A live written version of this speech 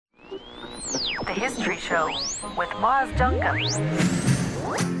The History Show with Maz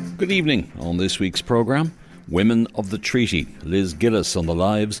Duncan. Good evening. On this week's programme, Women of the Treaty. Liz Gillis on the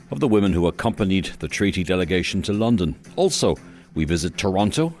lives of the women who accompanied the treaty delegation to London. Also, we visit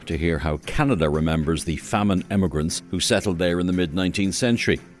Toronto to hear how Canada remembers the Famine emigrants who settled there in the mid-19th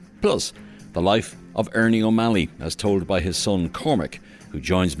century. Plus, the life of Ernie O'Malley as told by his son Cormac, who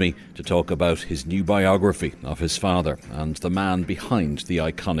joins me to talk about his new biography of his father and the man behind the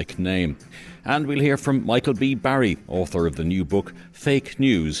iconic name. And we'll hear from Michael B. Barry, author of the new book Fake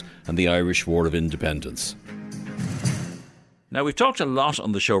News and the Irish War of Independence. Now, we've talked a lot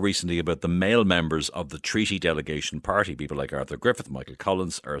on the show recently about the male members of the Treaty Delegation Party, people like Arthur Griffith, Michael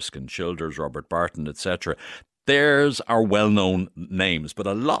Collins, Erskine Childers, Robert Barton, etc. There's our well-known names, but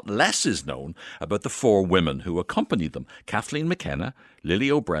a lot less is known about the four women who accompanied them. Kathleen McKenna,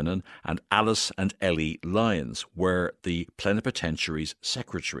 Lily O'Brennan and Alice and Ellie Lyons were the plenipotentiary's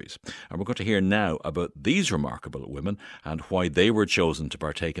secretaries. And we're going to hear now about these remarkable women and why they were chosen to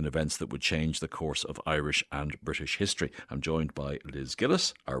partake in events that would change the course of Irish and British history. I'm joined by Liz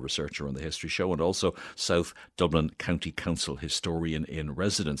Gillis, our researcher on the History Show, and also South Dublin County Council historian in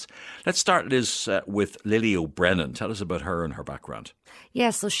residence. Let's start, Liz, with Lily O'Brennan. Tell us about her and her background. Yeah,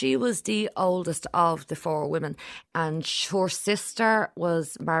 so she was the oldest of the four women, and her sister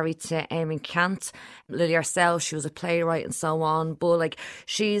was married to Eamon Cant. Lily herself, she was a playwright and so on, but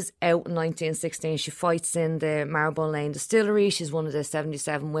she's out in 1916. She fights in the Marylebone Lane distillery. She's one of the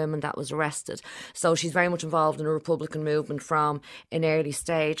 77 women that was arrested, so she's very much involved in the Republican movement from an early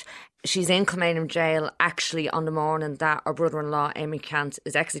stage. She's in Kilmainham jail actually on the morning that her brother-in-law, Eamon Cant,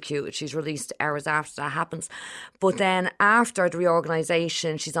 is executed. She's released hours after that happens. But then after the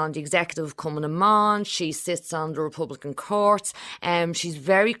reorganisation, she's on the executive of Cumann and Mon. She sits on the Republican court. She's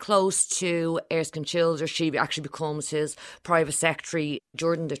very close to Erskine Childers. She actually becomes his private secretary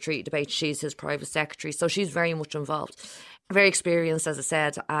during the treaty debate. She's his private secretary. So she's very much involved. Very experienced, as I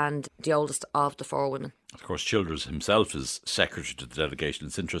said, and the oldest of the four women. Of course, Childers himself is secretary to the delegation.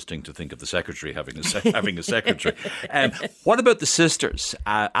 It's interesting to think of the secretary having a secretary. What about the sisters,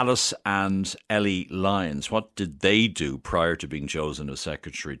 Alice and Ellie Lyons? What did they do prior to being chosen as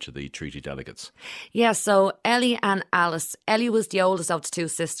secretary to the treaty delegates? Yeah, so Ellie and Alice. Ellie was the oldest of the two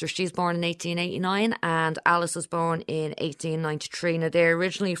sisters. She's born in 1889 and Alice was born in 1893. Now, they're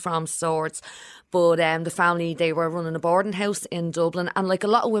originally from Swords, but the family, they were running a boarding house in Dublin, and like a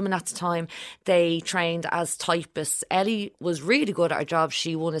lot of women at the time, they trained as typists. Ellie was really good at her job.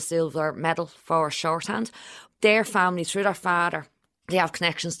 She won a silver medal for shorthand. Their family, through their father, they have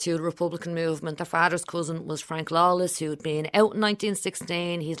connections to the Republican movement. Their father's cousin was Frank Lawless, who had been out in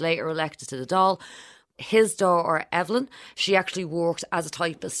 1916. He's later elected to the Dáil. His daughter, Evelyn, she actually worked as a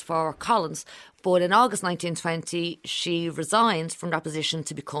typist for Collins. But in August 1920, she resigned from that position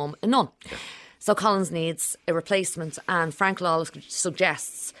to become a nun. Yeah. So Collins needs a replacement, and Frank Lawless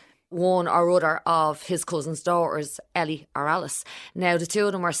suggests one or other of his cousin's daughters, Ellie or Alice. Now, the two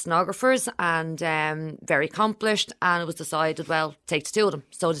of them were stenographers and very accomplished, and it was decided, well, take the two of them.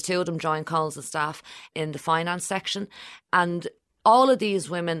 So the two of them joined Collins' staff in the finance section, and all of these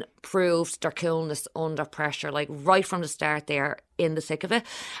women proved their coolness under pressure. Right from the start, they are in the thick of it.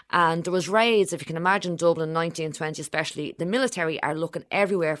 And there was raids, if you can imagine, Dublin in 1920 especially. The military are looking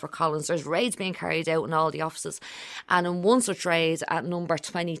everywhere for Collins. There's raids being carried out in all the offices. And in one such raid at number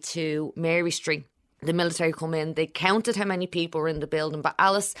 22 Mary Street, the military come in, they counted how many people were in the building, but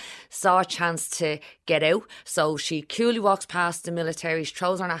Alice saw a chance to get out. So she coolly walks past the military, she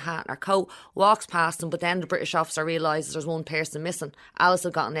throws on her hat and her coat, walks past them, but then the British officer realises there's one person missing. Alice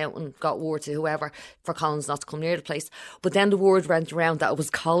had gotten out and got word to whoever for Collins not to come near the place. But then the word went around that it was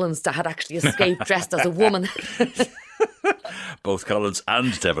Collins that had actually escaped dressed as a woman. Both Collins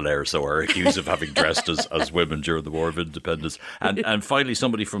and De Valera are accused of having dressed as women during the War of Independence. And finally,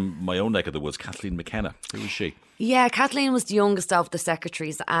 somebody from my own neck of the woods, Kathleen McKenna. Who was she? Yeah, Kathleen was the youngest of the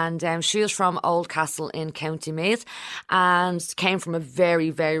secretaries, and she was from Oldcastle in County Meath and came from a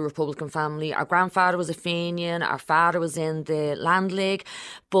very, very Republican family. Our grandfather was a Fenian, our father was in the Land League,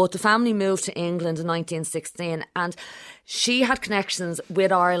 but the family moved to England in 1916, and she had connections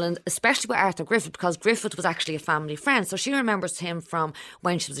with Ireland, especially with Arthur Griffith, because Griffith was actually a family friend. So she remembers him from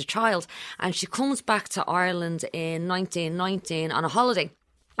when she was a child, and she comes back to Ireland in 1919 on a holiday.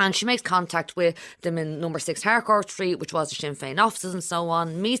 And she makes contact with them in number 6 Harcourt Street, which was the Sinn Féin offices and so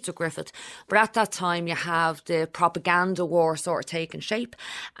on, meets with Griffith. But at that time, you have the propaganda war sort of taking shape.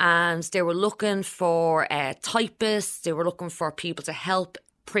 And they were looking for typists. They were looking for people to help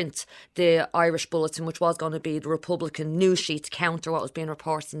print the Irish Bulletin, which was going to be the Republican news sheet to counter what was being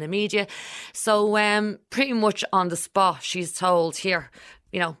reported in the media. So pretty much on the spot, she's told, here,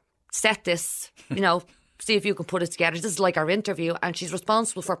 set this, see if you can put it together. This is like our interview, and she's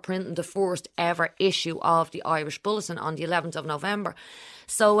responsible for printing the first ever issue of the Irish Bulletin on the 11th of November.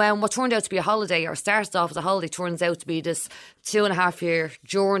 So what turned out to be a holiday, or started off as a holiday, turns out to be this 2.5-year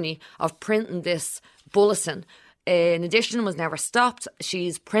journey of printing this bulletin. In addition, was never stopped.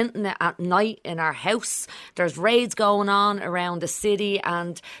 She's printing it at night in our house. There's raids going on around the city,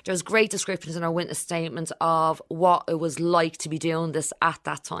 and there's great descriptions in our witness statements of what it was like to be doing this at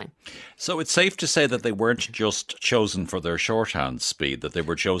that time. So it's safe to say that they weren't just chosen for their shorthand speed, that they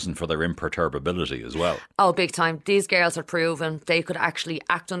were chosen for their imperturbability as well. Oh, big time. These girls are proven they could actually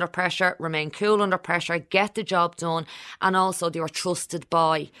act under pressure, remain cool under pressure, get the job done, and also they were trusted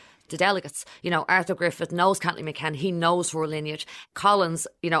by the delegates. Arthur Griffith knows Kathleen McKenna, he knows her lineage. Collins,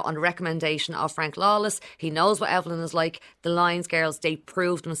 on the recommendation of Frank Lawless, he knows what Evelyn is like. The Lyons girls, they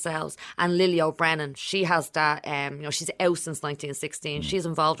proved themselves. And Lily O'Brennan, she has that, she's out since 1916. She's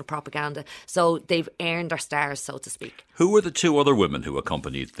involved with propaganda. So they've earned their stars, so to speak. Who were the two other women who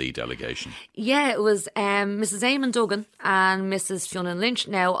accompanied the delegation? Yeah, it was Mrs. Eamon Duggan and Mrs. Fionnan Lynch.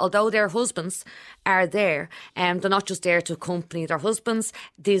 Now, although their husbands are there, they're not just there to accompany their husbands.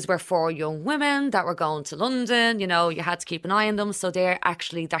 These were 4 young women that were going to London. You had to keep an eye on them. So they're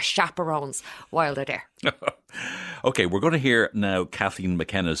chaperones while they're there. OK, we're going to hear now Kathleen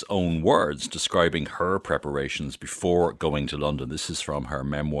McKenna's own words describing her preparations before going to London. This is from her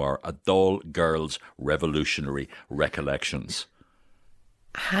memoir, A Dull Girl's Revolutionary Recollections.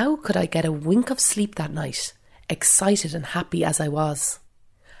 How could I get a wink of sleep that night, excited and happy as I was?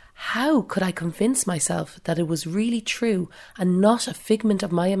 How could I convince myself that it was really true and not a figment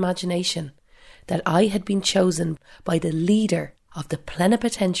of my imagination, that I had been chosen by the leader of the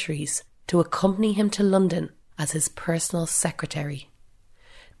plenipotentiaries to accompany him to London as his personal secretary,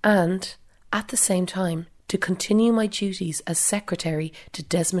 and, at the same time, to continue my duties as secretary to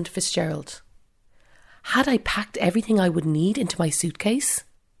Desmond Fitzgerald? Had I packed everything I would need into my suitcase?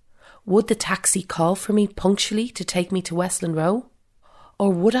 Would the taxi call for me punctually to take me to Westland Row? Or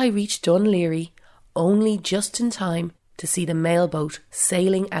would I reach Dunleary only just in time to see the mailboat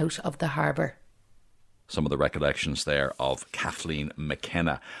sailing out of the harbour? Some of the recollections there of Kathleen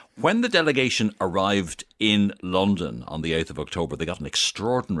McKenna. When the delegation arrived in London on the 8th of October, they got an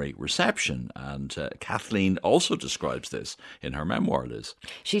extraordinary reception. And Kathleen also describes this in her memoir, Liz.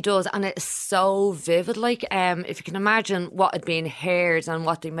 She does, and it's so vivid. If you can imagine what had been heard and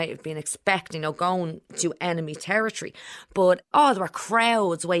what they might have been expecting, going to enemy territory. But, there were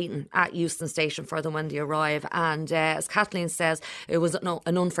crowds waiting at Euston Station for them when they arrive. And as Kathleen says, it was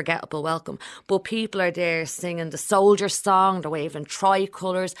an unforgettable welcome. But people are there singing the soldier song, they're waving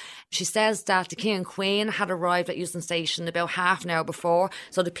tricolours. She says that the King and Queen had arrived at Euston Station about half an hour before,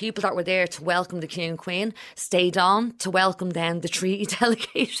 so the people that were there to welcome the King and Queen stayed on to welcome then the treaty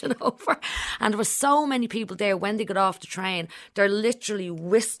delegation over. And there were so many people there when they got off the train, they're literally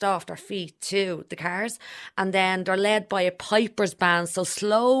whisked off their feet to the cars, and then they're led by a piper's band, so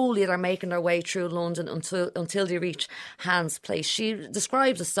slowly they're making their way through London until they reach Hans Place. She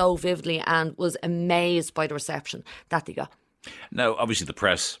describes it so vividly and was amazed by the reception that they got. Now, obviously, the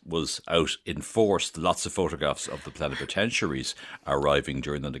press was out in force. Lots of photographs of the plenipotentiaries arriving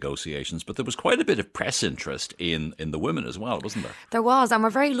during the negotiations, but there was quite a bit of press interest in the women as well, wasn't there? There was, and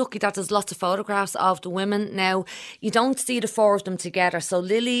we're very lucky that there's lots of photographs of the women. Now, you don't see the 4 of them together. So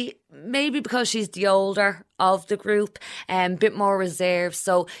Lily, maybe because she's the older of the group, a bit more reserved.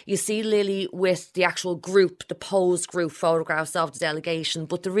 So you see Lily with the actual group, the posed group photographs of the delegation,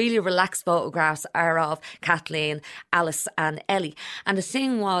 but the really relaxed photographs are of Kathleen, Alice and Ellie. And the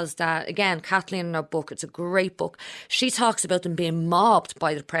thing was that, again, Kathleen in her book, it's a great book, she talks about them being mobbed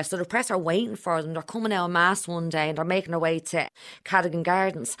by the press. So the press are waiting for them. They're coming out en masse one day and they're making their way to Cadogan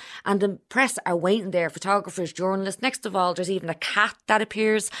Gardens. And the press are waiting there, photographers, journalists. Next of all, there's even a cat that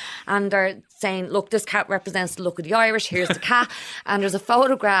appears and they're saying, look, this cat represents the look of the Irish, here's the cat. And there's a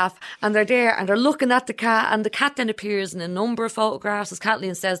photograph and they're there and they're looking at the cat, and the cat then appears in a number of photographs. As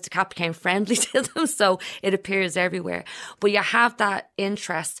Kathleen says, the cat became friendly to them, so it appears everywhere. But you have that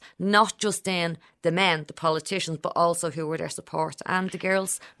interest not just in the men, the politicians, but also who were their support, and the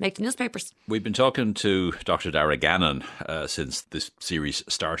girls make the newspapers. We've been talking to Dr. Dara Gannon since this series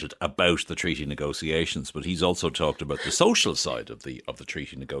started about the treaty negotiations, but he's also talked about the social side of the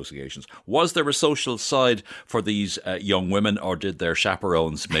treaty negotiations. Was there a social side for these young women, or did their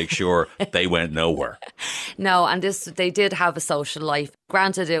chaperones make sure they went nowhere? No, and they did have a social life.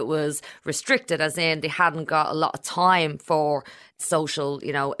 Granted, it was restricted, as in they hadn't got a lot of time for social,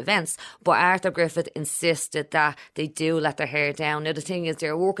 events. But Arthur Griffith insisted that they do let their hair down. Now, the thing is,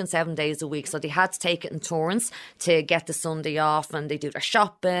 they're working 7 days a week, so they had to take it in turns to get the Sunday off, and they do their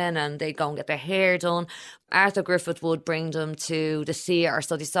shopping and they go and get their hair done. Arthur Griffith would bring them to the theatre,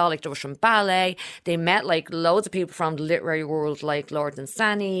 so they saw like the Russian ballet. They met like loads of people from the literary world, like Lord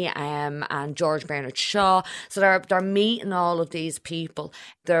Dunsany and George Bernard Shaw. So they're meeting all of these people.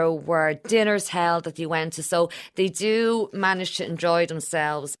 There were dinners held that they went to, so they do manage to enjoy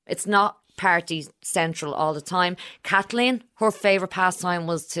themselves. It's not party central all the time. Kathleen, her favourite pastime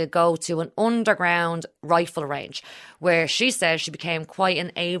was to go to an underground rifle range, where she says she became quite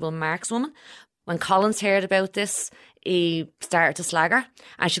an able markswoman. When Collins heard about this, he started to slag her,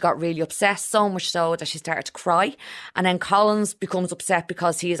 and she got really upset, so much so that she started to cry. And then Collins becomes upset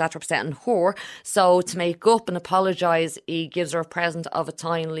because he is after upsetting her. So to make up and apologise, he gives her a present of a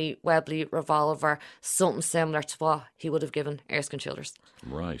tiny Webley revolver, something similar to what he would have given Erskine Childers.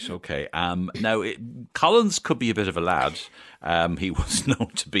 Right, okay. Now, Collins could be a bit of a lad. He was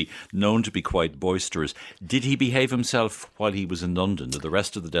known to be quite boisterous. Did he behave himself while he was in London? Did the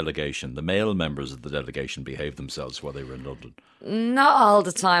rest of the delegation, the male members of the delegation, behave themselves while they were in London? Not all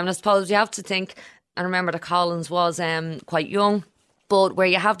the time. I suppose you have to think and remember that Collins was quite young. But where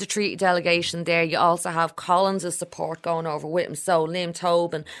you have the treaty delegation there, you also have Collins' support going over with him. So Liam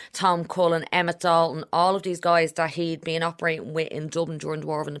Tobin, Tom Cullen, Emmett Dalton, all of these guys that he'd been operating with in Dublin during the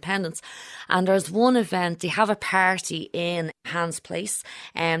War of Independence. And there's one event, they have a party in Hans Place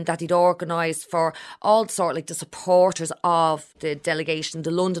that he'd organised for all sort of like the supporters of the delegation,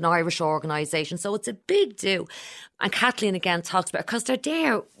 the London Irish organisation. So it's a big do. And Kathleen again talks about it because they're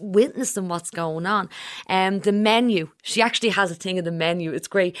there witnessing what's going on. The menu, she actually has a thing in the menu. It's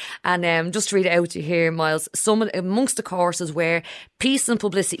great. And just to read it out to you here, Miles. Some amongst the courses were peace and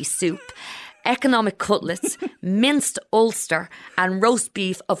publicity soup, economic cutlets, minced Ulster, and roast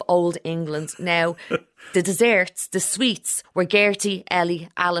beef of Old England. Now, the desserts, the sweets, were Gertie, Ellie,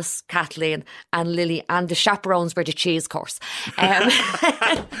 Alice, Kathleen, and Lily, and the chaperones were the cheese course.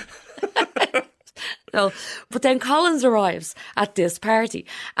 No, but then Collins arrives at this party,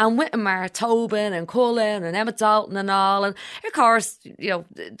 and with him are Tobin and Cullen and Emmett Dalton and all, and of course,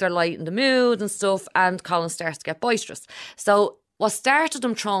 they're lighting the mood and stuff, and Collins starts to get boisterous. So what started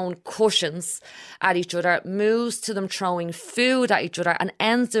them throwing cushions at each other moves to them throwing food at each other, and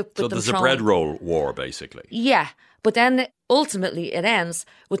ends up with them there's a bread roll war, basically. Yeah. But then ultimately it ends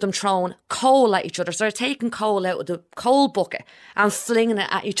with them throwing coal at each other. So they're taking coal out of the coal bucket and flinging it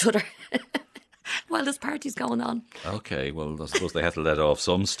at each other while this party's going on. Okay, well, I suppose they had to let off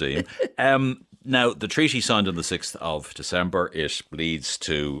some steam. Now, the treaty signed on the 6th of December, it leads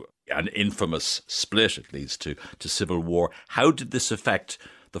to an infamous split. It leads to civil war. How did this affect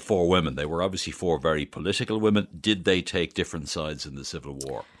the four women? They were obviously four very political women. Did they take different sides in the Civil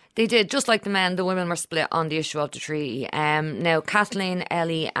War? They did, just like the men. The women were split on the issue of the treaty. Now, Kathleen,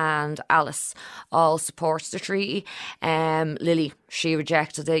 Ellie and Alice all support the treaty. Lily, she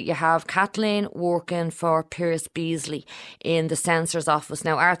rejected it. You have Kathleen working for Pierce Beasley in the censor's office.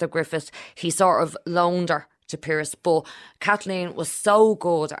 Now, Arthur Griffith, he sort of loaned her to Pierce, but Kathleen was so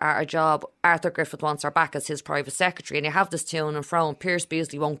good at her job, Arthur Griffith wants her back as his private secretary, and you have this to and fro, and Pierce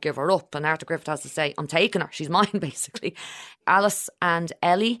Beasley won't give her up, and Arthur Griffith has to say, I'm taking her, she's mine, basically. Alice and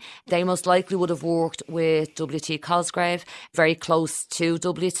Ellie, they most likely would have worked with W.T. Cosgrave, very close to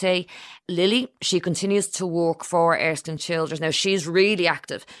W.T. Lily, she continues to work for Erskine Childers. Now, she's really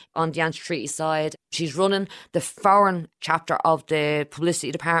active on the anti-treaty side. She's running the foreign chapter of the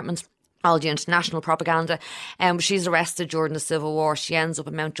publicity department, all the international propaganda. She's arrested during the Civil War. She ends up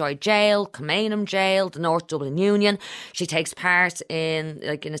in Mountjoy Jail, Kilmainham Jail, the North Dublin Union. She takes part in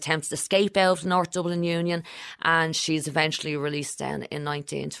attempts to escape out of the North Dublin Union, and she's eventually released then in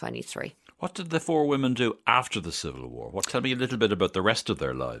 1923. What did the four women do after the Civil War? Tell me a little bit about the rest of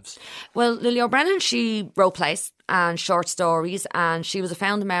their lives. Well, Lily O'Brien, she wrote plays and short stories, and she was a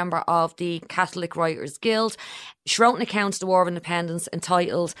founding member of the Catholic Writers Guild. She wrote an account of the War of Independence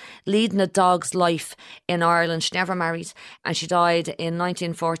entitled Leading a Dog's Life in Ireland. She never married, and she died in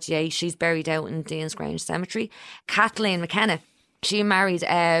 1948. She's buried out in Dean's Grange Cemetery. Kathleen McKenna, she married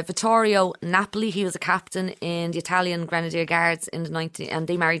Vittorio Napoli. He was a captain in the Italian Grenadier Guards and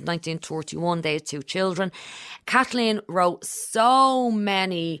they married in 1931. They had 2 children. Kathleen wrote so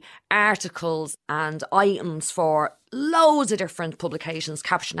many articles and items for loads of different publications,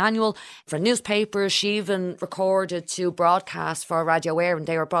 Caption Annual, for newspapers. She even recorded 2 broadcasts for Radio Air, and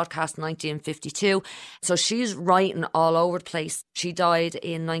they were broadcast in 1952. So she's writing all over the place. She died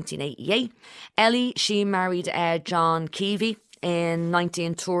in 1988. Ellie, she married John Keavy. in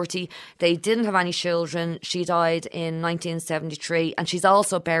 1930. They didn't have any children. She died in 1973, and she's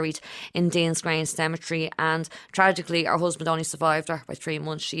also buried in Dean's Grange Cemetery. And tragically, her husband only survived her by 3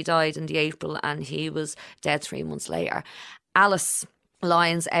 months. She died in the April, and he was dead 3 months later. Alice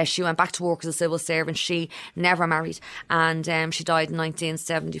Lyons, she went back to work as a civil servant. She never married, and she died in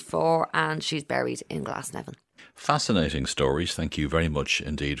 1974, and she's buried in Glasnevin. Fascinating stories. Thank you very much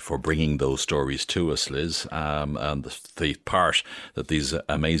indeed for bringing those stories to us, Liz, and the part that these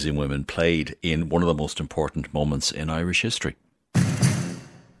amazing women played in one of the most important moments in Irish history.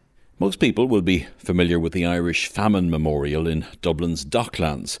 Most people will be familiar with the Irish Famine Memorial in Dublin's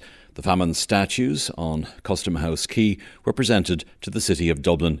Docklands. The famine statues on Custom House Quay were presented to the City of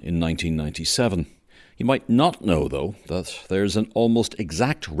Dublin in 1997. You might not know, though, that there's an almost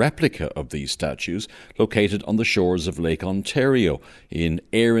exact replica of these statues located on the shores of Lake Ontario in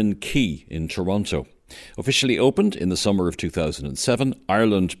Erin Quay in Toronto. Officially opened in the summer of 2007,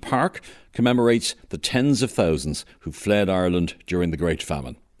 Ireland Park commemorates the tens of thousands who fled Ireland during the Great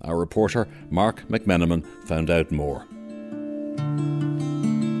Famine. Our reporter, Mark McMenamin, found out more.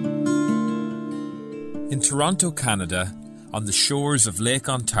 In Toronto, Canada, on the shores of Lake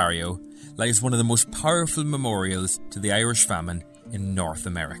Ontario, lies one of the most powerful memorials to the Irish famine in North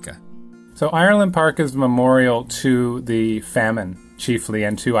America. So Ireland Park is a memorial to the famine, chiefly,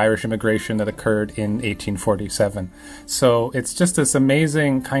 and to Irish immigration that occurred in 1847. So it's just this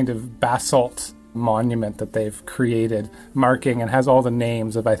amazing kind of basalt monument that they've created, marking, and has all the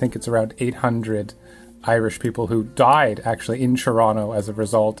names of, I think it's around 800 Irish people who died actually in Toronto as a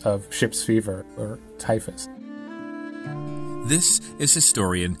result of ship's fever or typhus. This is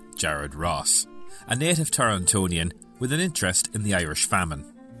historian Jared Ross, a native Torontonian with an interest in the Irish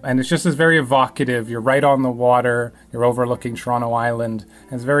famine. And it's just this very evocative, you're right on the water, you're overlooking Toronto Island,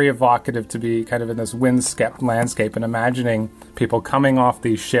 and it's very evocative to be kind of in this windswept landscape and imagining people coming off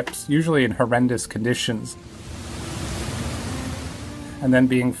these ships, usually in horrendous conditions, and then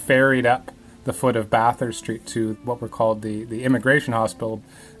being ferried up the foot of Bathurst Street to what were called the Immigration Hospital,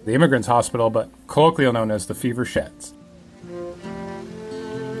 the Immigrants Hospital, but colloquially known as the Fever Sheds.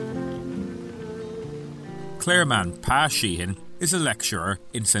 Clareman Pa Sheehan is a lecturer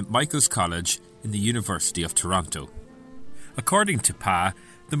in St Michael's College in the University of Toronto. According to Pa,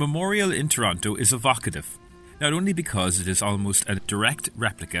 the memorial in Toronto is evocative, not only because it is almost a direct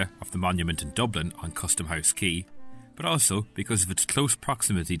replica of the monument in Dublin on Custom House Quay, but also because of its close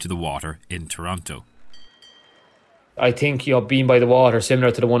proximity to the water in Toronto. I think, being by the water,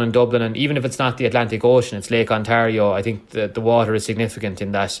 similar to the one in Dublin, and even if it's not the Atlantic Ocean, it's Lake Ontario, I think that the water is significant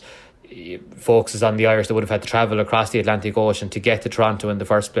in that it focuses on the Irish that would have had to travel across the Atlantic Ocean to get to Toronto in the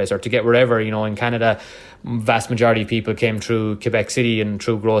first place, or to get wherever. In Canada, vast majority of people came through Quebec City and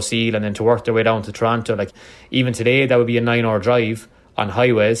through Gros Isle and then to work their way down to Toronto. Like, even today, that would be a 9-hour drive on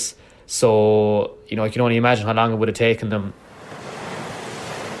highways. So, I can only imagine how long it would have taken them.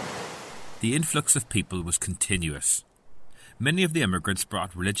 The influx of people was continuous. Many of the immigrants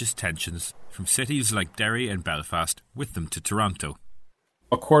brought religious tensions from cities like Derry and Belfast with them to Toronto.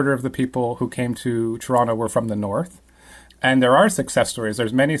 A quarter of the people who came to Toronto were from the north. And there are success stories.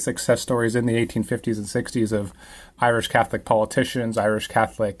 There's many success stories in the 1850s and 60s of Irish Catholic politicians, Irish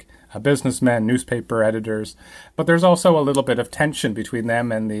Catholic businessmen, newspaper editors. But there's also a little bit of tension between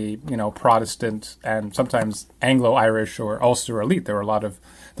them and the, Protestant and sometimes Anglo-Irish or Ulster elite. There were a lot of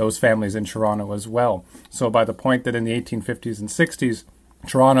those families in Toronto as well. So by the point that in the 1850s and 60s,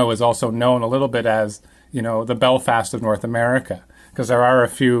 Toronto is also known a little bit as, the Belfast of North America, because there are a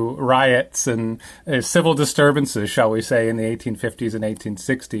few riots and civil disturbances, shall we say, in the 1850s and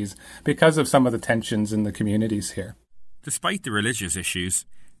 1860s because of some of the tensions in the communities here. Despite the religious issues,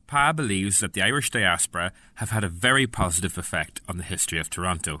 Pa believes that the Irish diaspora have had a very positive effect on the history of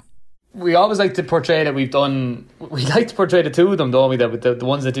Toronto. We always like to portray that we like to portray the two of them, don't we? That the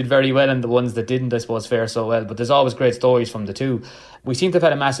ones that did very well and the ones that didn't, I suppose, fare so well. But there's always great stories from the two. We seem to have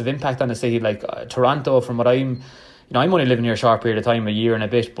had a massive impact on a city like Toronto. From what I'm only living here a short period of time, a year and a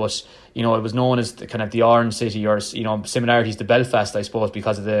bit, but it was known as the kind of the Orange City, or similarities to Belfast, I suppose,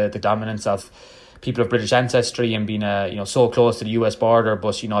 because of the dominance of people of British ancestry and being so close to the US border,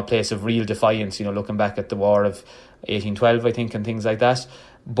 but a place of real defiance. Looking back at the War of 1812, I think, and things like that.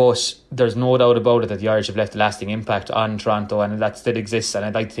 But there's no doubt about it that the Irish have left a lasting impact on Toronto, and that still exists. And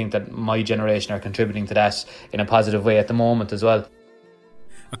I'd like to think that my generation are contributing to that in a positive way at the moment as well.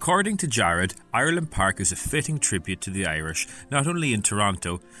 According to Jared, Ireland Park is a fitting tribute to the Irish, not only in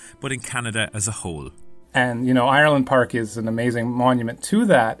Toronto, but in Canada as a whole. And, Ireland Park is an amazing monument to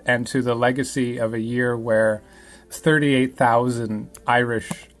that and to the legacy of a year where 38,000 Irish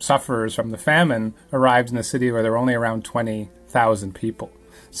sufferers from the famine arrived in a city where there were only around 20,000 100,000 people.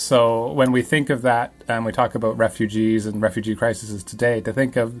 So when we think of that and we talk about refugees and refugee crises today, to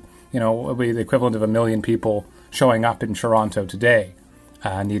think of, it would be the equivalent of 1 million people showing up in Toronto today,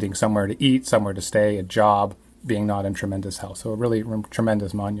 needing somewhere to eat, somewhere to stay, a job, being not in tremendous health. So a really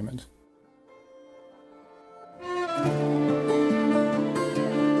tremendous monument.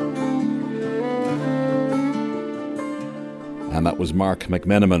 And that was Mark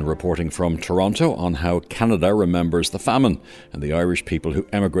McMenamin reporting from Toronto on how Canada remembers the famine and the Irish people who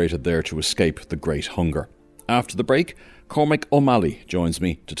emigrated there to escape the Great Hunger. After the break, Cormac O'Malley joins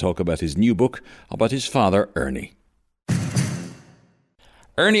me to talk about his new book about his father, Ernie.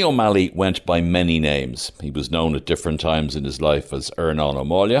 Ernie O'Malley went by many names. He was known at different times in his life as Ernan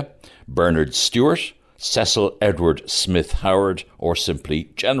O'Malia, Bernard Stewart, Cecil Edward Smith Howard, or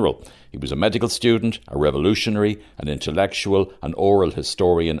simply General. He was a medical student, a revolutionary, an intellectual, an oral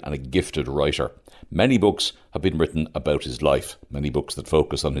historian and a gifted writer. Many books have been written about his life, many books that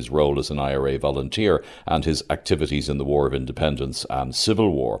focus on his role as an IRA volunteer and his activities in the War of Independence and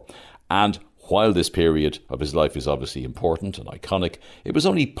Civil War. And while this period of his life is obviously important and iconic, it was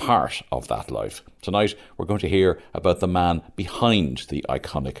only part of that life. Tonight, we're going to hear about the man behind the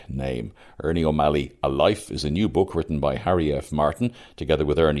iconic name. Ernie O'Malley, A Life, is a new book written by Harry F. Martin, together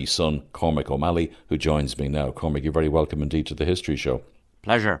with Ernie's son, Cormac O'Malley, who joins me now. Cormac, you're very welcome indeed to the History Show.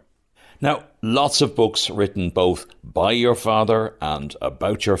 Pleasure. Now, lots of books written both by your father and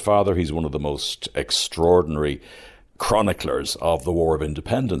about your father. He's one of the most extraordinary chroniclers of the War of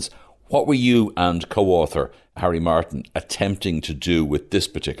Independence. What were you and co-author Harry Martin attempting to do with this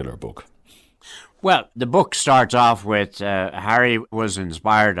particular book? Well, the book starts off with Harry was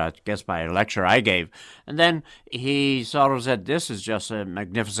inspired, I guess, by a lecture I gave. And then he sort of said, this is just a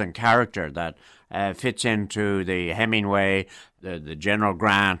magnificent character that fits into the Hemingway, the General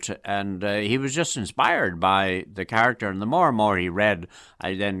Grant. And he was just inspired by the character. And the more and more he read,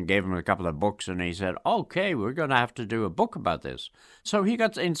 I then gave him a couple of books and he said, okay, we're going to have to do a book about this. So he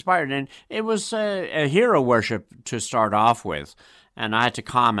got inspired. And it was a hero worship to start off with. And I had to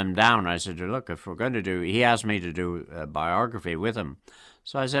calm him down. I said, look, if we're going to do, he asked me to do a biography with him.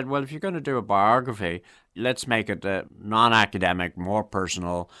 So I said, well, if you're going to do a biography, let's make it non-academic, more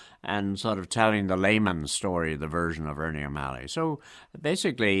personal, and sort of telling the layman's story, the version of Ernie O'Malley. So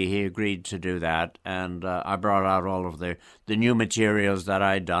basically, he agreed to do that, and I brought out all of the new materials that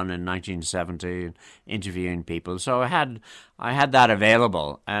I'd done in 1970, interviewing people. So I had that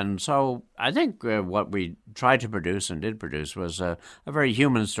available, and so I think what we tried to produce and did produce was a very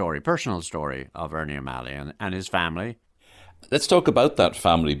human story, personal story of Ernie O'Malley and his family. Let's talk about that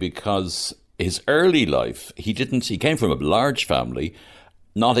family, because his early life, he came from a large family,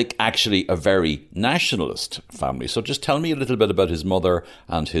 not actually a very nationalist family. So just tell me a little bit about his mother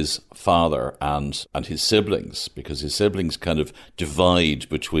and his father and his siblings, because his siblings kind of divide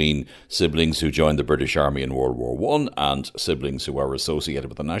between siblings who joined the British Army in World War I and siblings who are associated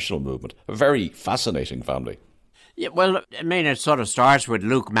with the national movement. A very fascinating family. Yeah, well, I mean, it sort of starts with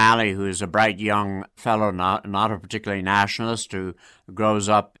Luke Malley, who's a bright young fellow, not a particularly nationalist, who grows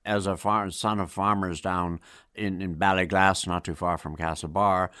up as a son of farmers down in Ballyglass, not too far from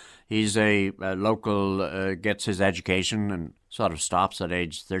Castlebar. He's a local, gets his education and sort of stops at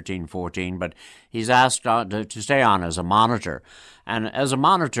age 13, 14, but he's asked to stay on as a monitor. And as a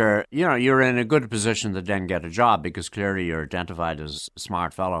monitor, you're in a good position to then get a job because clearly you're identified as a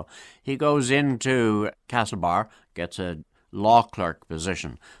smart fellow. He goes into Castlebar, gets a law clerk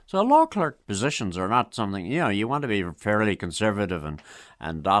position. So law clerk positions are not something, you want to be fairly conservative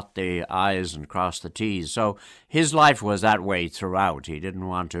and dot the I's and cross the T's. So his life was that way throughout. He didn't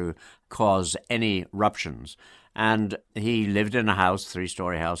want to cause any ruptions. And he lived in a house,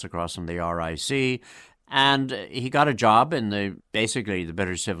 3-story house across from the RIC. And he got a job in basically the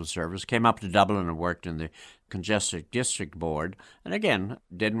British Civil Service, came up to Dublin and worked in the Congested District Board. And again,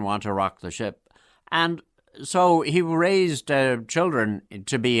 didn't want to rock the ship. And so he raised children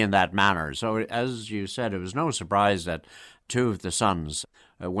to be in that manner. So as you said, it was no surprise that 2 of the sons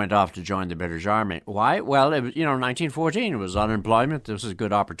went off to join the British Army. Why? Well, it was, 1914, it was unemployment. This was a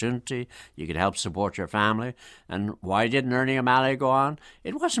good opportunity. You could help support your family. And why didn't Ernie O'Malley go on?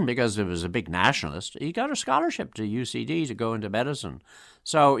 It wasn't because he was a big nationalist. He got a scholarship to UCD to go into medicine.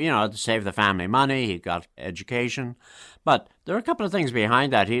 So, to save the family money, he got education. But there are a couple of things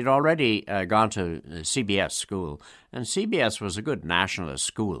behind that. He'd already gone to CBS school, and CBS was a good nationalist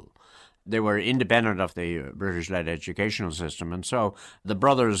school. They were independent of the British-led educational system, and so the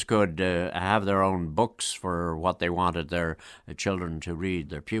brothers could have their own books for what they wanted their children to read,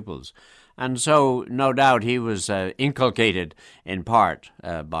 their pupils. And so, no doubt, he was inculcated in part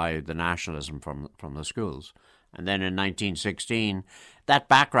by the nationalism from the schools. And then in 1916, that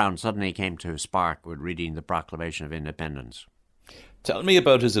background suddenly came to spark with reading the Proclamation of Independence. Tell me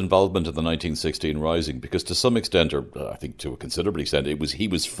about his involvement in the 1916 Rising, because to some extent, or I think to a considerable extent, he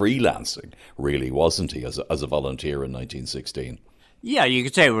was freelancing, really, wasn't he, as a volunteer in 1916? Yeah, you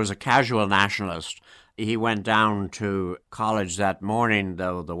could say he was a casual nationalist. He went down to college that morning,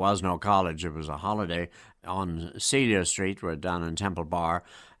 though there was no college, it was a holiday, on Celia Street, down in Temple Bar,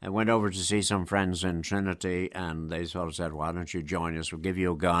 and went over to see some friends in Trinity, and they sort of said, why don't you join us, we'll give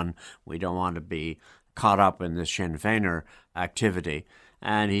you a gun, we don't want to be caught up in this Sinn Féiner activity.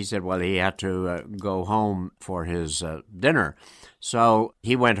 And he said, well, he had to go home for his dinner. So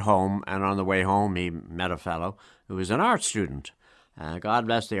he went home, and on the way home he met a fellow who was an art student. God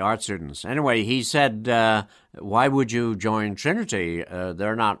bless the art students. Anyway, he said, why would you join Trinity?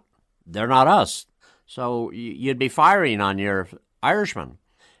 They're not us. So you'd be firing on your Irishmen.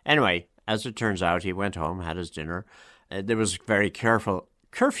 Anyway, as it turns out, he went home, had his dinner. There was very careful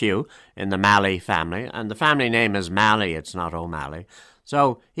curfew in the Malley family, and the family name is Malley, it's not O'Malley.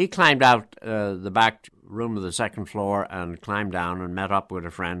 So he climbed out the back room of the second floor and climbed down and met up with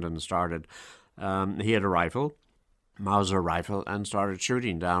a friend and started. He had a rifle, Mauser rifle, and started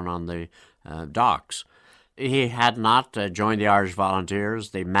shooting down on the docks. He had not joined the Irish Volunteers.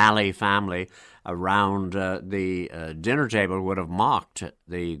 The Malley family around the dinner table would have mocked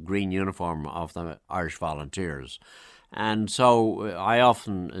the green uniform of the Irish Volunteers. And so I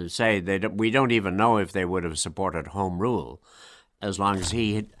often say that we don't even know if they would have supported Home Rule. As long as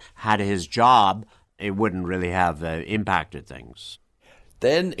he had his job, it wouldn't really have impacted things.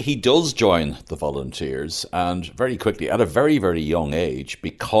 Then he does join the Volunteers and very quickly, at a very, very young age,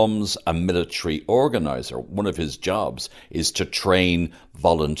 becomes a military organiser. One of his jobs is to train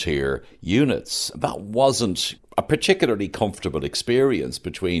volunteer units. That wasn't a particularly comfortable experience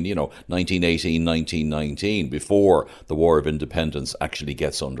between, 1918, 1919, before the War of Independence actually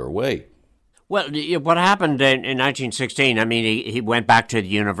gets underway. Well, what happened in 1916, I mean, he went back to the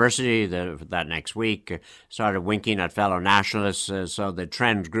university that next week, started winking at fellow nationalists, so the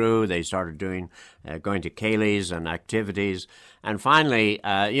trend grew. They started going to Cayley's and activities. And finally,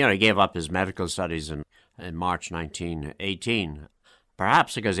 he gave up his medical studies in March 1918,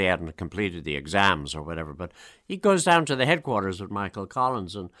 perhaps because he hadn't completed the exams or whatever. But he goes down to the headquarters with Michael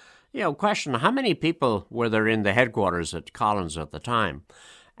Collins and, question, how many people were there in the headquarters at Collins at the time?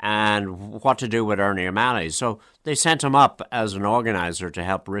 And what to do with Ernie O'Malley. So they sent him up as an organizer to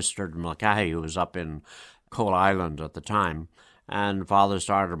help Richard Mulcahy, who was up in Coal Island at the time. And Father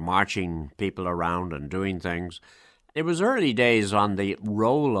started marching people around and doing things. It was early days on the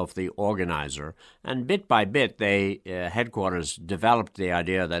role of the organizer, and bit by bit, headquarters developed the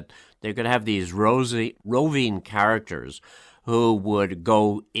idea that they could have these roving characters who would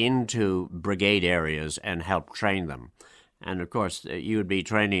go into brigade areas and help train them. And, of course, you would be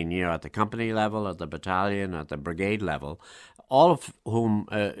training, at the company level, at the battalion, at the brigade level, all of whom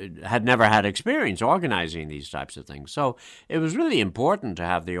had never had experience organizing these types of things. So it was really important to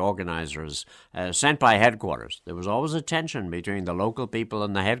have the organizers sent by headquarters. There was always a tension between the local people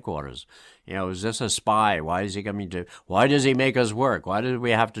and the headquarters. Is this a spy? Why is he coming to? Why does he make us work? Why do we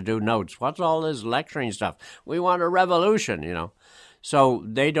have to do notes? What's all this lecturing stuff? We want a revolution, So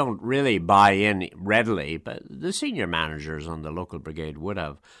they don't really buy in readily, but the senior managers on the local brigade would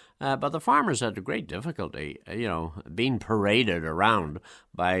have. But the farmers had a great difficulty, being paraded around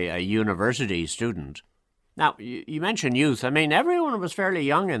by a university student. Now, you mentioned youth. I mean, everyone was fairly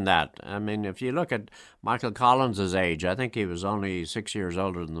young in that. I mean, if you look at Michael Collins's age, I think he was only 6 years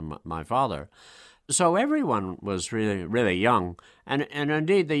older than my father. So everyone was really, really young. And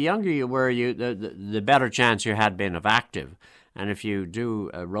indeed, the younger you were, the better chance you had been of active. And if you do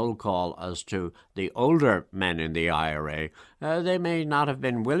a roll call as to the older men in the IRA, they may not have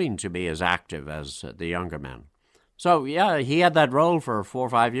been willing to be as active as the younger men. So, yeah, he had that role for 4 or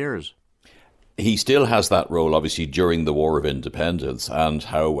 5 years. He still has that role, obviously, during the War of Independence, and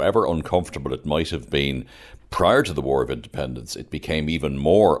however uncomfortable it might have been prior to the War of Independence, it became even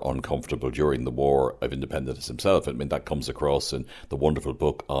more uncomfortable during the War of Independence himself. I mean, that comes across in the wonderful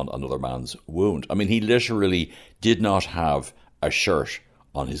book on Another Man's Wound. I mean, he literally did not have a shirt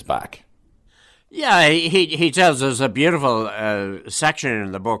on his back. Yeah, he tells us a beautiful section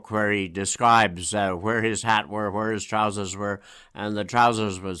in the book where he describes where his hat were, where his trousers were, and the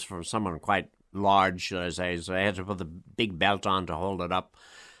trousers was for someone quite large, should I say, so he had to put the big belt on to hold it up.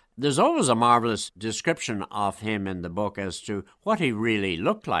 There's always a marvelous description of him in the book as to what he really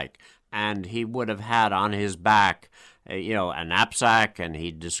looked like, and he would have had on his back a knapsack, and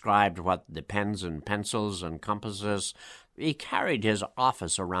he described what the pens and pencils and compasses. He carried his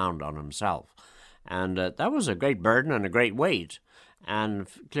office around on himself. And that was a great burden and a great weight. And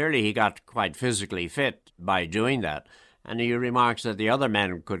clearly he got quite physically fit by doing that. And he remarks that the other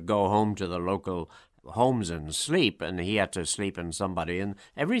men could go home to the local homes and sleep, and he had to sleep in somebody. And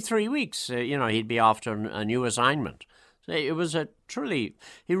every 3 weeks, he'd be off to a new assignment. So it was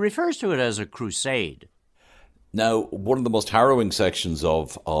he refers to it as a crusade. Now, one of the most harrowing sections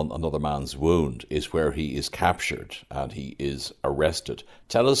of On Another Man's Wound is where he is captured and he is arrested.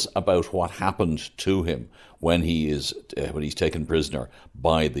 Tell us about what happened to him when he's taken prisoner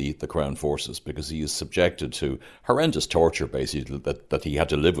by the Crown forces, because he is subjected to horrendous torture, basically, that he had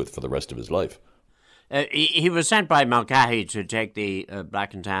to live with for the rest of his life. He was sent by Mulcahy to take the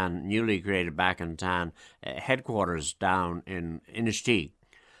Black and Tan, newly created Black and Tan headquarters down in Innishtee.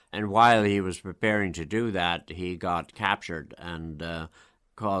 And while he was preparing to do that, he got captured and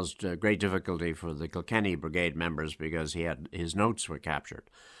caused great difficulty for the Kilkenny Brigade members because his notes were captured.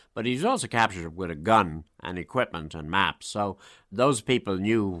 But he was also captured with a gun and equipment and maps. So those people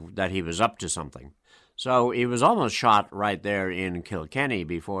knew that he was up to something. So he was almost shot right there in Kilkenny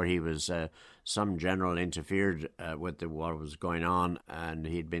before he was... some general interfered with what was going on, and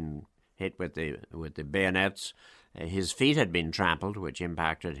he'd been hit with the bayonets. His feet had been trampled, which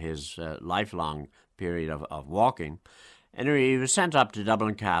impacted his lifelong period of walking. Anyway, he was sent up to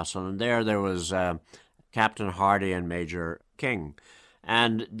Dublin Castle, and there was Captain Hardy and Major King.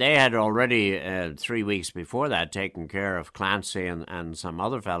 And they had already, 3 weeks before that, taken care of Clancy and some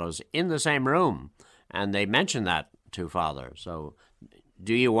other fellows in the same room. And they mentioned that to Father. So,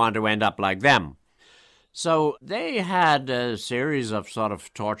 do you want to end up like them? So they had a series of sort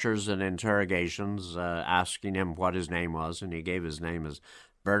of tortures and interrogations, asking him what his name was, and he gave his name as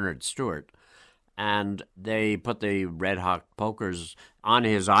Bernard Stewart. And they put the red-hot pokers on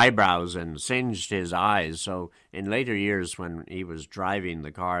his eyebrows and singed his eyes. So in later years, when he was driving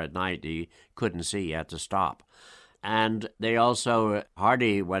the car at night, he couldn't see, he had to stop. And they also,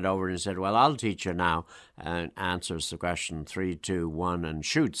 Hardy went over and said, well, I'll teach you now, and answers the question 3, 2, 1, and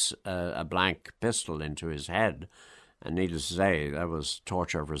shoots a blank pistol into his head. And needless to say, that was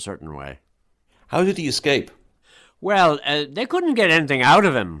torture of a certain way. How did he escape? Well, they couldn't get anything out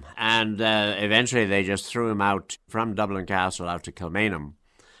of him, and eventually they just threw him out from Dublin Castle out to Kilmainham.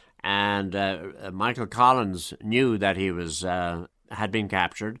 And Michael Collins knew that he had been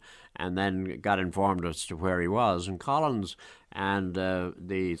captured, and then got informed as to where he was. And Collins and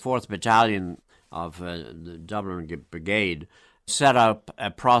the 4th Battalion of the Dublin Brigade set up a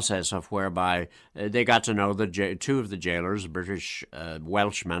process of whereby they got to know two of the jailers, British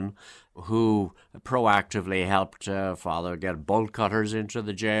Welshmen, who proactively helped Father get bolt cutters into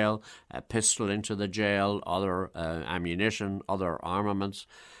the jail, a pistol into the jail, other ammunition, other armaments.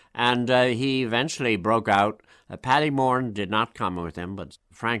 And he eventually broke out. Paddy Moran did not come with him, but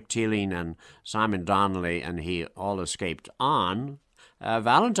Frank Teeling and Simon Donnelly and he all escaped on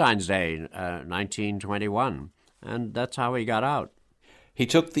Valentine's Day, 1921. And that's how he got out. He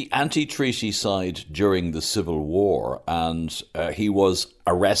took the anti-treaty side during the Civil War, and he was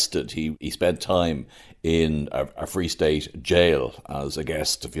arrested. He spent time in a Free State jail as a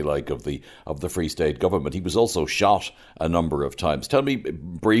guest, if you like, of the Free State government. He was also shot a number of times. Tell me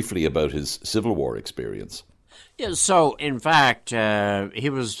briefly about his Civil War experience. Yeah, so, in fact, he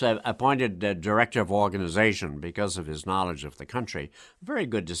was appointed Director of Organization because of his knowledge of the country. Very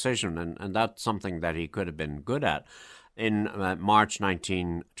good decision, and that's something that he could have been good at. In March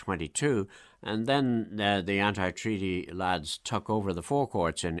 1922, and then the anti-treaty lads took over the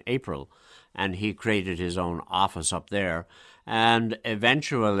forecourts in April, and he created his own office up there. And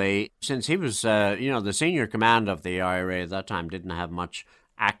eventually, since he was, the senior command of the IRA at that time didn't have much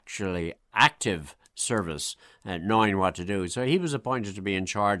actually active service, knowing what to do. So he was appointed to be in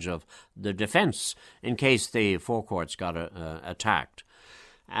charge of the defense in case the forecourts got attacked.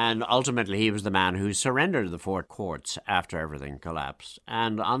 And ultimately, he was the man who surrendered the Fort Courts after everything collapsed.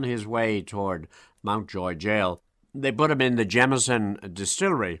 And on his way toward Mountjoy Jail, they put him in the Jemison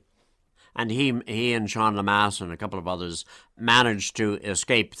distillery. And he and Sean Lamass and a couple of others managed to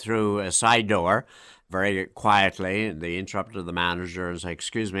escape through a side door very quietly. They interrupted the manager and said,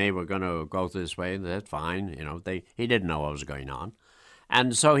 "Excuse me, we're going to go this way." And they said, "Fine." He didn't know what was going on.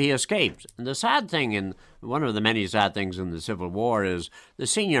 And so he escaped. And the sad thing, one of the many sad things in the Civil War, is the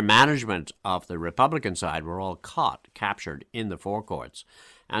senior management of the Republican side were all captured in the forecourts.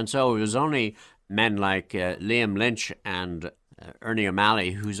 And so it was only men like Liam Lynch and Ernie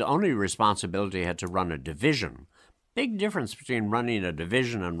O'Malley whose only responsibility had to run a division. Big difference between running a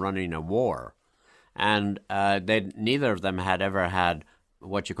division and running a war. And neither of them had ever had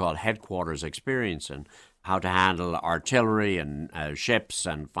what you call headquarters experience. And how to handle artillery and ships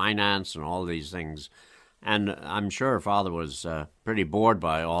and finance and all these things. And I'm sure Father was pretty bored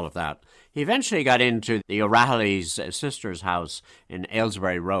by all of that. He eventually got into the O'Rahilly's sister's house in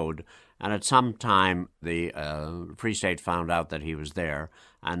Aylesbury Road, and at some time the Free State found out that he was there.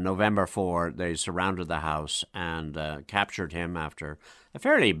 And November 4, they surrounded the house and captured him after a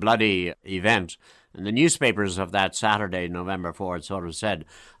fairly bloody event. And the newspapers of that Saturday, November 4th, sort of said,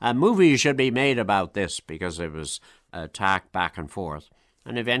 a movie should be made about this, because it was attack back and forth.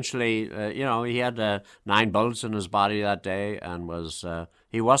 And eventually, he had 9 bullets in his body that day, and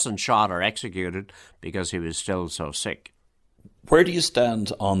he wasn't shot or executed because he was still so sick. Where do you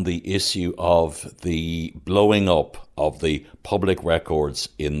stand on the issue of the blowing up of the public records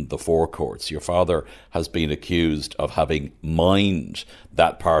in the forecourts? Your father has been accused of having mined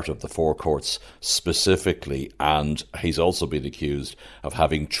that part of the forecourts specifically, and he's also been accused of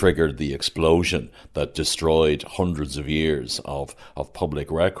having triggered the explosion that destroyed hundreds of years of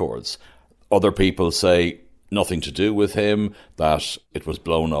public records. Other people say nothing to do with him, that it was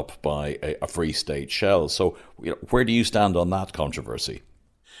blown up by a Free State shell. So where do you stand on that controversy?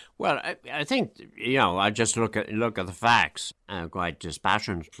 Well, I think, I just look at the facts quite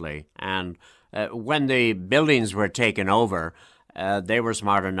dispassionately. And when the buildings were taken over, they were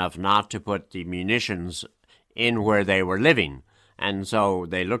smart enough not to put the munitions in where they were living. And so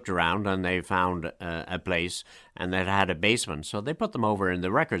they looked around and they found a place, and that had a basement. So they put them over in the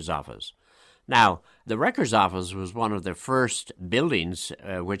records office. Now, the records office was one of the first buildings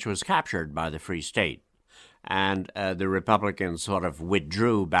which was captured by the Free State. And the Republicans sort of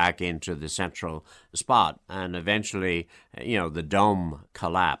withdrew back into the central spot. And eventually, the dome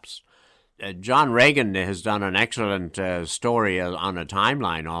collapsed. John Reagan has done an excellent story on a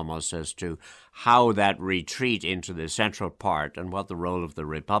timeline almost as to how that retreat into the central part and what the role of the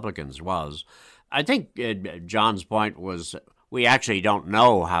Republicans was. I think John's point was, we actually don't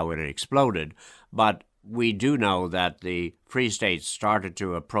know how it exploded, but we do know that the Free State started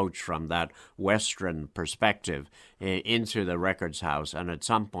to approach from that Western perspective into the records house, and at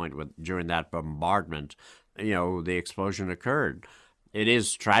some point during that bombardment, the explosion occurred. It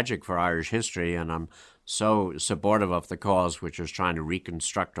is tragic for Irish history, and I'm so supportive of the cause, which is trying to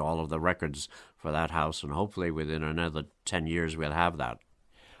reconstruct all of the records for that house, and hopefully within another 10 years we'll have that.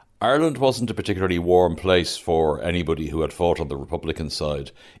 Ireland wasn't a particularly warm place for anybody who had fought on the Republican side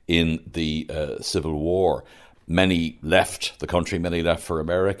in the Civil War. Many left the country, many left for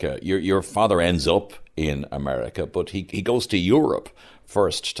America. Your father ends up in America, but he goes to Europe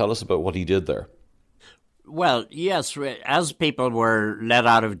first. Tell us about what he did there. Well, yes, as people were let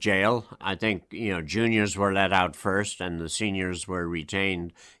out of jail, I think, juniors were let out first and the seniors were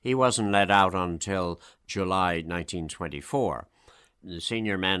retained. He wasn't let out until July 1924. The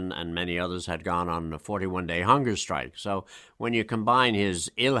senior men and many others had gone on a 41-day hunger strike. So when you combine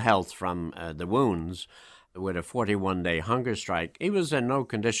his ill health from the wounds with a 41-day hunger strike, he was in no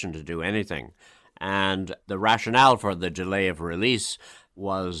condition to do anything. And the rationale for the delay of release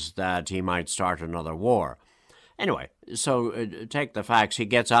was that he might start another war. Anyway, so take the facts. He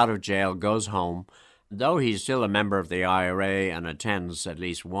gets out of jail, goes home. Though he's still a member of the IRA and attends at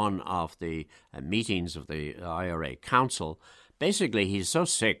least one of the meetings of the IRA Council, basically, he's so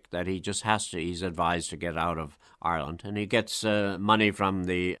sick that he's advised to get out of Ireland, and he gets money from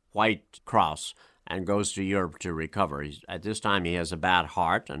the White Cross and goes to Europe to recover. At this time, he has a bad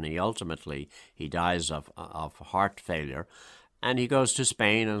heart, and he dies of heart failure. And he goes to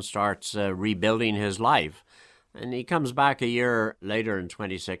Spain and starts rebuilding his life. And he comes back a year later in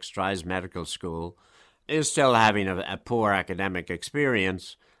 26, tries medical school, is still having a poor academic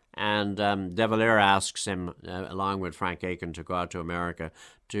experience. And De Valera asks him, along with Frank Aiken, to go out to America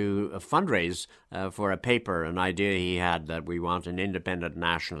to fundraise for a paper, an idea he had that we want an independent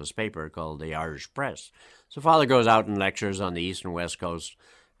nationalist paper called the Irish Press. So Father goes out and lectures on the east and west coast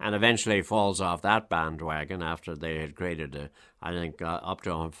and eventually falls off that bandwagon after they had created, up to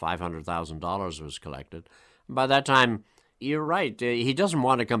 $500,000 was collected. By that time, you're right. He doesn't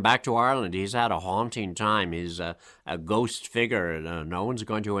want to come back to Ireland. He's had a haunting time. He's a ghost figure. No one's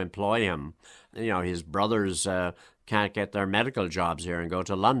going to employ him. His brothers can't get their medical jobs here and go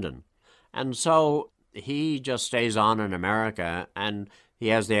to London. And so he just stays on in America, and he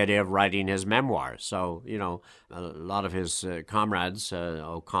has the idea of writing his memoir. So, a lot of his comrades,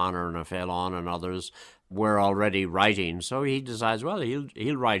 O'Connor and O'Fallon and others, were already writing. So he decides, well,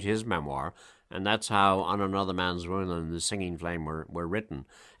 he'll write his memoir. And that's how On Another Man's Ruin and The Singing Flame were written.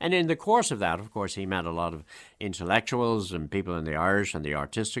 And in the course of that, of course, he met a lot of intellectuals and people in the Irish and the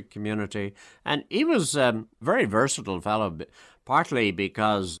artistic community. And he was a very versatile fellow, partly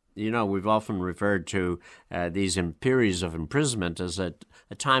because, we've often referred to these periods of imprisonment as a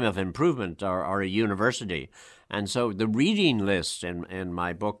time of improvement or a university. And so the reading list in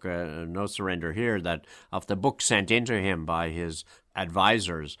my book, No Surrender Here, that of the book sent into him by his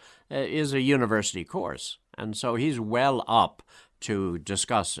advisors is a university course. And so he's well up to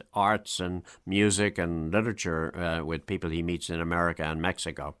discuss arts and music and literature with people he meets in America and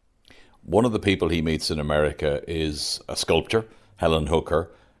Mexico. One of the people he meets in America is a sculptor, Helen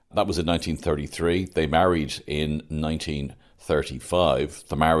Hooker. That was in 1933. They married in 1935.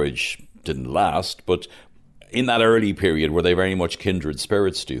 The marriage didn't last, but in that early period, were they very much kindred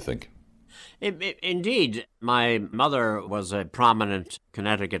spirits, do you think? Indeed. My mother was a prominent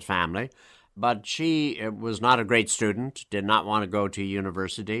Connecticut family, but she was not a great student, did not want to go to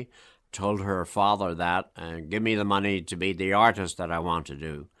university, told her father that, give me the money to be the artist that I want to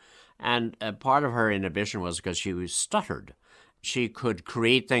do. And part of her inhibition was because she stuttered. She could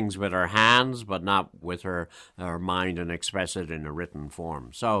create things with her hands, but not with her mind and express it in a written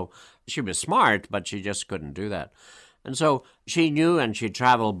form. So she was smart, but she just couldn't do that. And so she knew, and she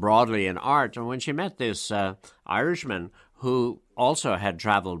traveled broadly in art. And when she met this Irishman who also had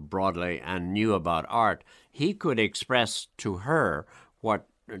traveled broadly and knew about art, he could express to her what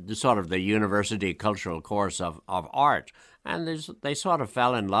the sort of the university cultural course of art. And they sort of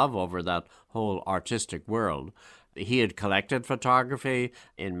fell in love over that whole artistic world. He had collected photography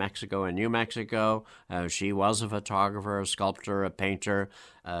in Mexico and New Mexico. She was a photographer, a sculptor, a painter,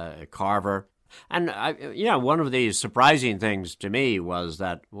 a carver. And, one of the surprising things to me was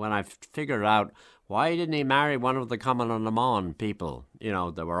that when I figured out why didn't he marry one of the Common on the Mon people,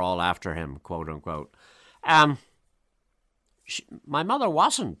 that were all after him, quote unquote. My mother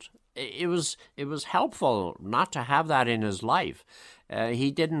wasn't. It was helpful not to have that in his life.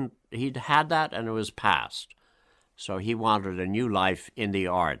 He'd had that and it was past. So he wanted a new life in the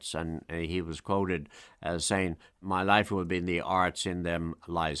arts, and he was quoted as saying, my life will be in the arts, in them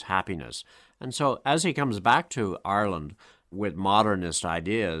lies happiness. And so as he comes back to Ireland with modernist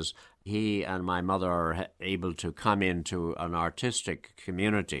ideas, he and my mother are able to come into an artistic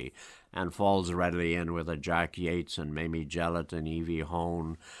community and falls readily in with a Jack Yates and Mamie Jellett and Evie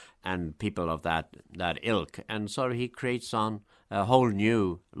Hone and people of that ilk. And so he creates on a whole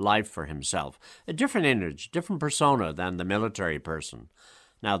new life for himself, a different image, different persona than the military person.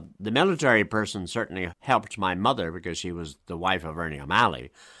 Now, the military person certainly helped my mother because she was the wife of Ernie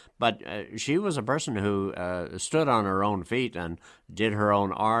O'Malley, but she was a person who stood on her own feet and did her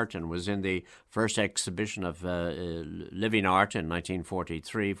own art and was in the first exhibition of living art in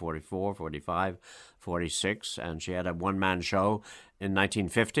 1943, 44, 45, 46, and she had a one-man show in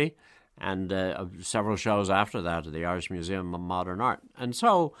 1950. And several shows after that at the Irish Museum of Modern Art. And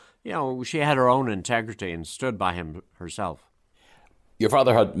so, she had her own integrity and stood by him herself. Your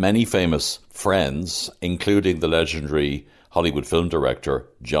father had many famous friends, including the legendary Hollywood film director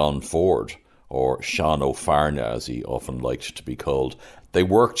John Ford, or Sean O'Farna, as he often liked to be called. They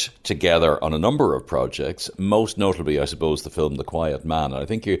worked together on a number of projects, most notably, I suppose, the film The Quiet Man. And I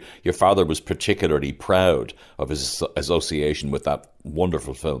think your father was particularly proud of his association with that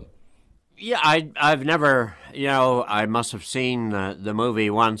wonderful film. Yeah, I've never, I must have seen the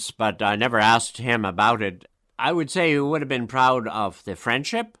movie once, but I never asked him about it. I would say he would have been proud of the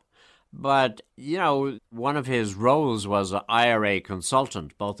friendship, but, one of his roles was an IRA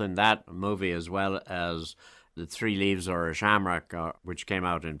consultant, both in that movie as well as The Three Leaves or a Shamrock, which came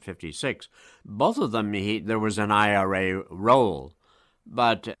out in 1956. Both of them, there was an IRA role.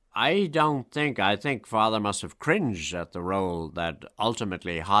 But I think Father must have cringed at the role that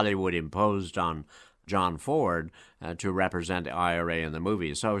ultimately Hollywood imposed on John Ford to represent the IRA in the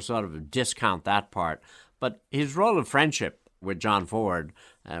movie. So sort of discount that part. But his role of friendship with John Ford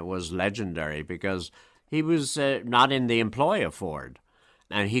was legendary because he was not in the employ of Ford.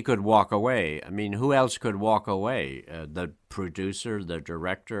 And he could walk away. I mean, who else could walk away? The producer, the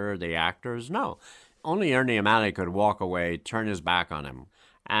director, the actors? No. Only Ernie O'Malley could walk away, turn his back on him.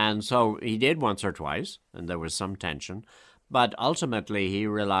 And so he did once or twice, and there was some tension. But ultimately he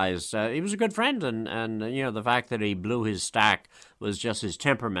realized he was a good friend, and the fact that he blew his stack was just his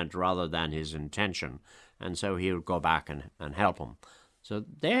temperament rather than his intention. And so he would go back and help him. So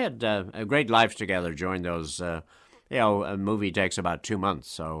they had a great life together during those, a movie takes about 2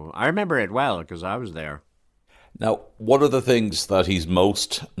 months. So I remember it well because I was there. Now, one of the things that he's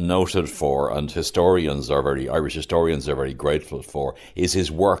most noted for, and Irish historians are very grateful for, is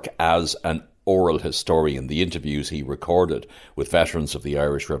his work as an oral historian, the interviews he recorded with veterans of the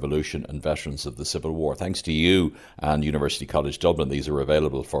Irish Revolution and veterans of the Civil War. Thanks to you and University College Dublin, these are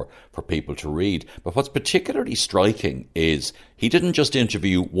available for people to read. But what's particularly striking is he didn't just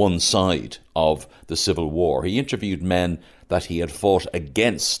interview one side of the Civil War. He interviewed men that he had fought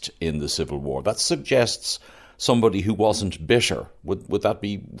against in the Civil War. That suggests somebody who wasn't bitter. Would that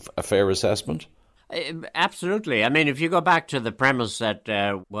be a fair assessment? Absolutely. I mean, if you go back to the premise that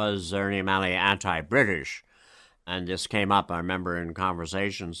was Ernie O'Malley anti-British, and this came up, I remember, in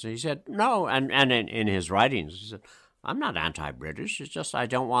conversations, he said, no, and in his writings, he said, I'm not anti-British, it's just I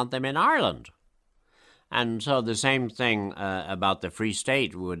don't want them in Ireland. And so the same thing about the Free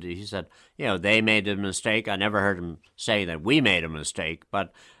State, he said, they made a mistake. I never heard him say that we made a mistake,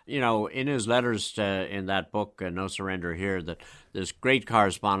 but, in his letters in that book, No Surrender Here, that there's great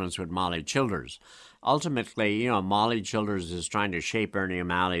correspondence with Molly Childers. Ultimately, Molly Childers is trying to shape Ernie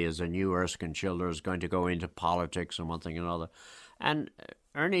O'Malley as a new Erskine Childers, going to go into politics and one thing and another. And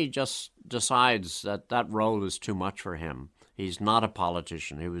Ernie just decides that role is too much for him. He's not a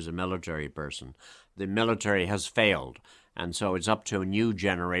politician. He was a military person. The military has failed, and so it's up to a new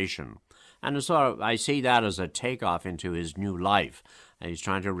generation. And so I see that as a takeoff into his new life. And he's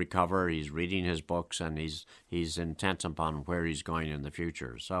trying to recover, he's reading his books, and he's intent upon where he's going in the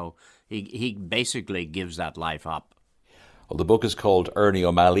future. So he basically gives that life up. Well, the book is called Ernie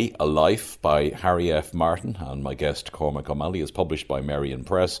O'Malley, A Life by Harry F. Martin, and my guest Cormac O'Malley is published by Merrion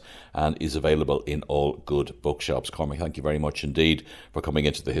Press and is available in all good bookshops. Cormac, thank you very much indeed for coming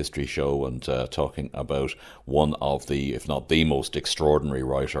into the History Show and talking about one of the, if not the most extraordinary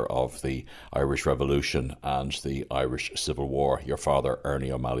writer of the Irish Revolution and the Irish Civil War, your father,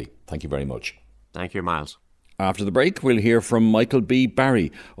 Ernie O'Malley. Thank you very much. Thank you, Miles. After the break, we'll hear from Michael B.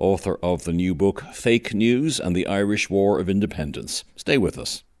 Barry, author of the new book Fake News and the Irish War of Independence. Stay with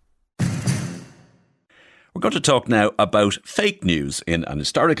us. We're going to talk now about fake news in an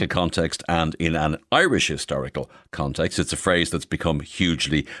historical context and in an Irish historical context. It's a phrase that's become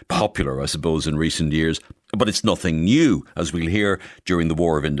hugely popular, I suppose, in recent years. But it's nothing new. As we'll hear, during the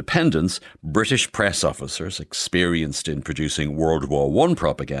War of Independence, British press officers experienced in producing World War I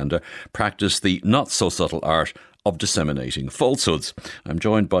propaganda practiced the not-so-subtle art of disseminating falsehoods. I'm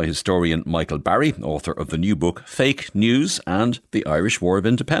joined by historian Michael Barry, author of the new book Fake News and the Irish War of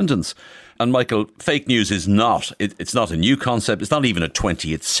Independence. And Michael, fake news is it's not a new concept. It's not even a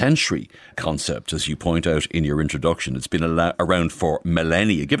 20th century concept, as you point out in your introduction. It's been around for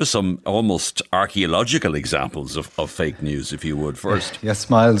millennia. Give us some almost archaeological examples of fake news, if you would, first.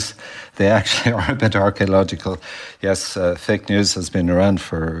 Yes, Miles, they actually are a bit archaeological. Yes, fake news has been around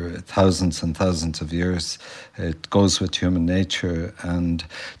for thousands and thousands of years. It goes with human nature. And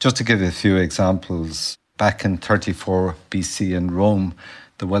just to give you a few examples, back in 34 BC in Rome,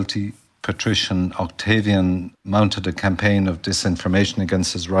 the wealthy patrician Octavian mounted a campaign of disinformation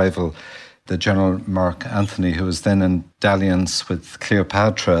against his rival, the General Mark Antony, who was then in dalliance with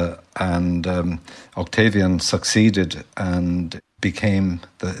Cleopatra, and Octavian succeeded and became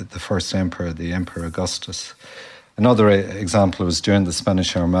the first emperor, the Emperor Augustus. Another example was during the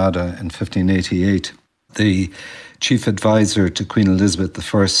Spanish Armada in 1588. The chief advisor to Queen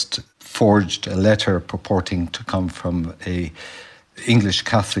Elizabeth I forged a letter purporting to come from a English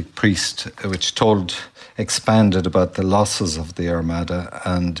Catholic priest, which expanded about the losses of the Armada,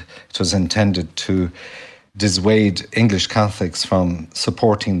 and it was intended to dissuade English Catholics from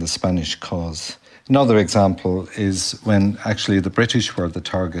supporting the Spanish cause. Another example is when actually the British were the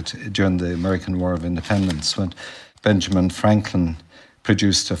target during the American War of Independence, when Benjamin Franklin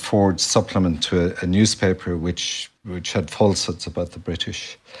produced a forged supplement to a newspaper which had falsehoods about the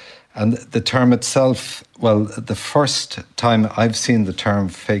British. And the term itself, well, the first time I've seen the term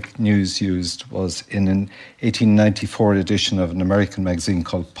fake news used was in an 1894 edition of an American magazine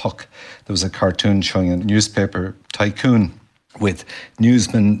called Puck. There was a cartoon showing a newspaper tycoon with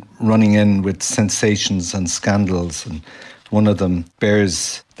newsmen running in with sensations and scandals, and one of them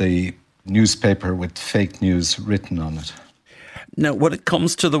bears the newspaper with fake news written on it. Now, when it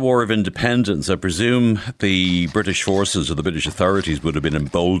comes to the War of Independence, I presume the British forces or the British authorities would have been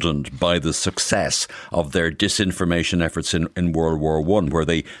emboldened by the success of their disinformation efforts in World War I, where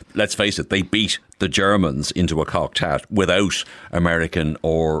they, let's face it, they beat the Germans into a cocked hat without American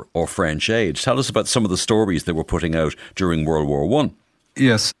or French aid. Tell us about some of the stories they were putting out during World War I.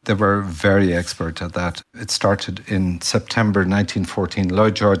 Yes, they were very expert at that. It started in September 1914.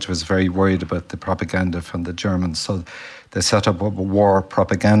 Lloyd George was very worried about the propaganda from the Germans, so they set up a war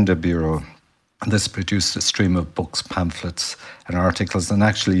propaganda bureau. And this produced a stream of books, pamphlets and articles, and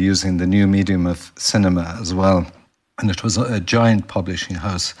actually using the new medium of cinema as well. And it was a giant publishing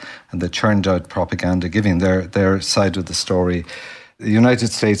house, and they churned out propaganda, giving their side of the story. The United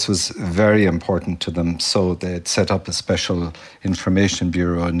States was very important to them, so they had set up a special information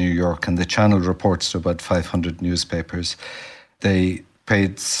bureau in New York, and they channeled reports to about 500 newspapers. They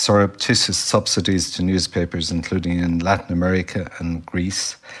paid surreptitious subsidies to newspapers, including in Latin America and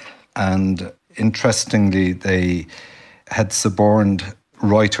Greece. And interestingly, they had suborned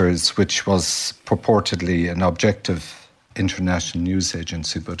Reuters, which was purportedly an objective international news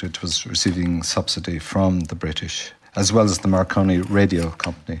agency, but it was receiving subsidy from the British, as well as the Marconi radio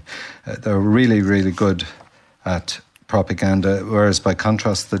company. They were really, really good at propaganda, whereas by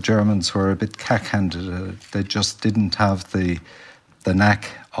contrast, the Germans were a bit cack-handed. They just didn't have the knack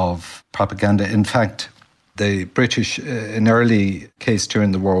of propaganda. In fact, the British, an early case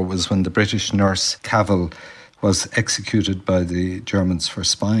during the war was when the British nurse Cavell was executed by the Germans for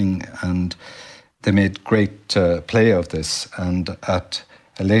spying, and they made great play of this. And at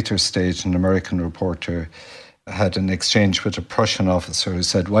a later stage, an American reporter had an exchange with a Prussian officer who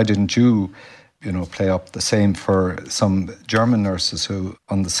said, "Why didn't you play up the same for some German nurses who,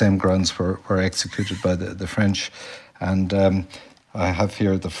 on the same grounds, were executed by the French?" And I have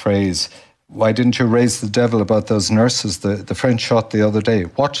here the phrase, "Why didn't you raise the devil about those nurses the French shot the other day?"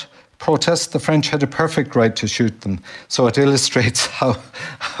 What? Protest? The French had a perfect right to shoot them. So it illustrates how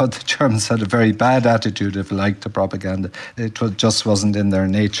the Germans had a very bad attitude, if you like, to propaganda. It just wasn't in their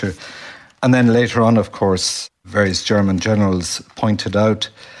nature. And then later on, of course, various German generals pointed out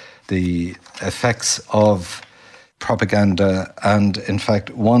the effects of propaganda. And in fact,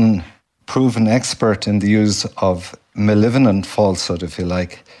 one proven expert in the use of malevolent falsehood, if you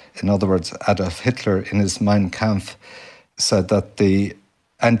like, in other words, Adolf Hitler in his Mein Kampf, said that the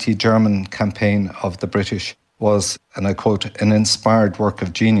anti-German campaign of the British was, and I quote, "an inspired work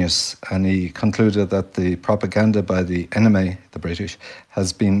of genius." And he concluded that the propaganda by the enemy, the British,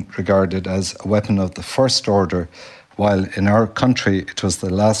 has been regarded as a weapon of the first order, while in our country it was the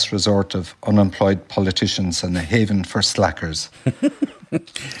last resort of unemployed politicians and a haven for slackers.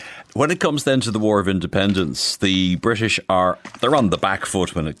 When it comes then to the War of Independence, the British they're on the back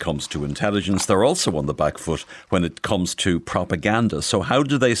foot when it comes to intelligence. They're also on the back foot when it comes to propaganda. So how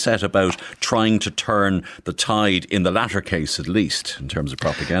do they set about trying to turn the tide, in the latter case at least, in terms of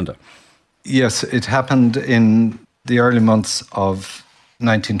propaganda? Yes, it happened in the early months of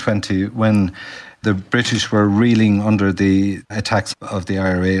 1920 when the British were reeling under the attacks of the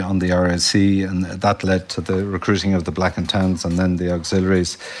IRA on the RSC, and that led to the recruiting of the Black and Tans and then the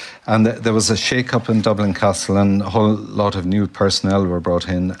auxiliaries. And there was a shake-up in Dublin Castle, and a whole lot of new personnel were brought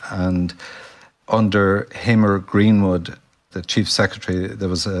in. And under Hamer Greenwood, the Chief Secretary, there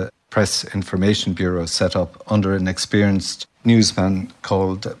was a Press Information Bureau set up under an experienced newsman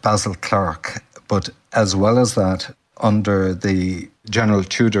called Basil Clark. But as well as that, under the General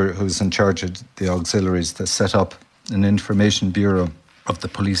Tudor, who was in charge of the auxiliaries, they set up an information bureau of the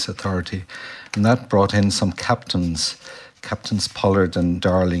police authority. And that brought in some captains Pollard and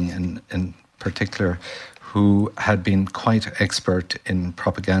Darling in particular, who had been quite expert in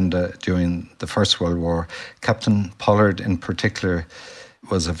propaganda during the First World War. Captain Pollard in particular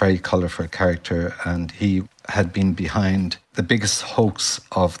was a very colourful character, and he had been behind the biggest hoax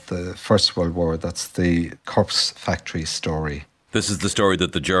of the First World War. That's the corpse factory story. This is the story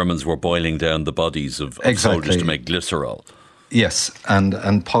that the Germans were boiling down the bodies of soldiers to make glycerol. Yes,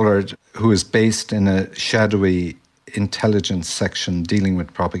 and Pollard, who is based in a shadowy intelligence section dealing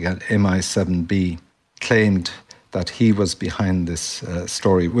with propaganda, MI7B, claimed that he was behind this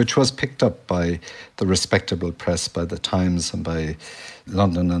story, which was picked up by the respectable press, by the Times and by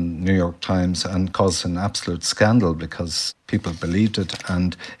London and New York Times, and caused an absolute scandal because people believed it,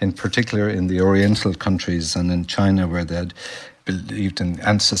 and in particular in the Oriental countries and in China, where they had believed in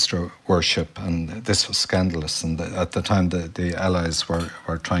ancestor worship, and this was scandalous. And at the time, the Allies were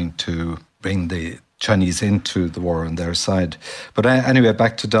trying to bring the Chinese into the war on their side. But anyway,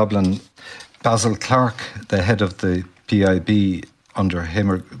 back to Dublin. Basil Clark, the head of the PIB under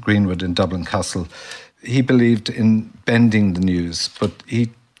Hamer Greenwood in Dublin Castle, he believed in bending the news, but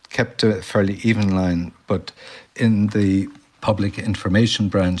he kept a fairly even line. But in the public information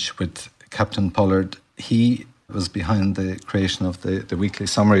branch with Captain Pollard, he was behind the creation of the weekly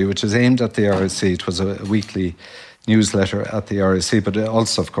summary, which is aimed at the RSC. It was a weekly newsletter at the RSC, but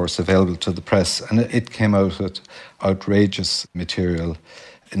also, of course, available to the press. And it came out with outrageous material,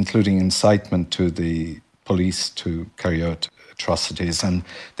 including incitement to the police to carry out atrocities. And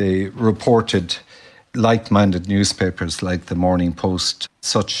they reported like-minded newspapers like the Morning Post,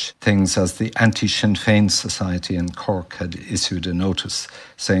 such things as the Anti-Sinn Féin Society in Cork had issued a notice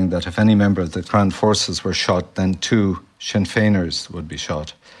saying that if any member of the Crown Forces were shot, then 2 Sinn Féiners would be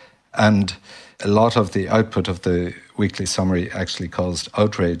shot. And a lot of the output of the weekly summary actually caused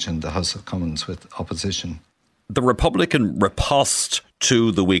outrage in the House of Commons with opposition. The Republican riposte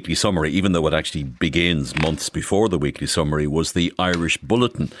to the weekly summary, even though it actually begins months before the weekly summary, was the Irish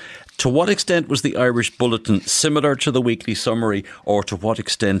Bulletin. To what extent was the Irish Bulletin similar to the weekly summary, or to what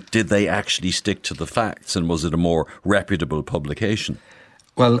extent did they actually stick to the facts, and was it a more reputable publication?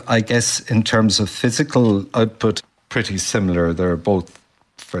 Well, I guess in terms of physical output, pretty similar. They're both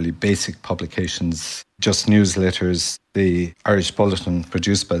fairly basic publications, just newsletters. The Irish Bulletin,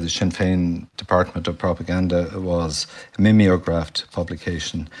 produced by the Sinn Féin Department of Propaganda, was a mimeographed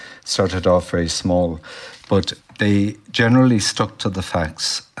publication. Started off very small, but they generally stuck to the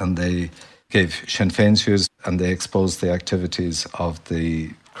facts, and they gave Sinn Féin's views, and they exposed the activities of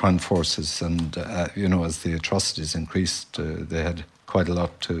the Crown Forces. And, as the atrocities increased, they had quite a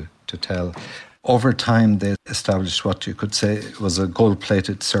lot to tell. Over time, they established what you could say was a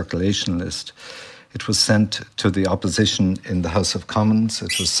gold-plated circulation list. It was sent to the opposition in the House of Commons.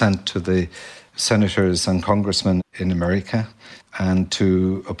 It was sent to the senators and congressmen in America and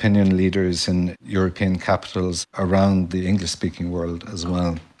to opinion leaders in European capitals around the English-speaking world as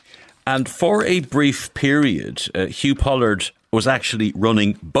well. And for a brief period, Hugh Pollard was actually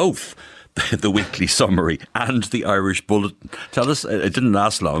running both the weekly summary and the Irish Bulletin. Tell us, it didn't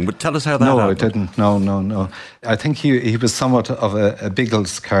last long, but tell us how that happened. No, it didn't. No. I think he was somewhat of a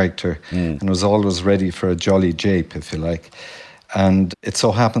Biggles character and was always ready for a jolly jape, if you like. And it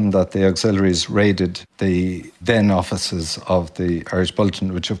so happened that the auxiliaries raided the then offices of the Irish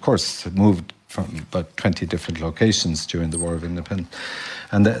Bulletin, which of course had moved from about 20 different locations during the War of Independence.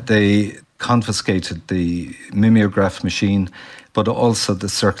 And they confiscated the mimeograph machine, but also the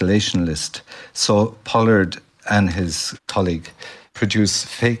circulation list. So Pollard and his colleague produced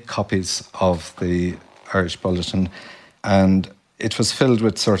fake copies of the Irish Bulletin, and it was filled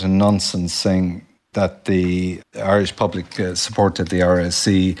with sort of nonsense saying that the Irish public supported the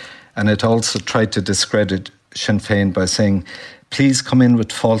RSC, and it also tried to discredit Sinn Féin by saying, please come in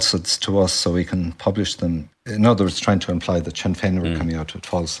with falsehoods to us so we can publish them. In other words, trying to imply that Sinn Féin were coming out with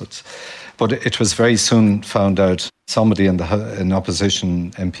falsehoods. But it was very soon found out. Somebody in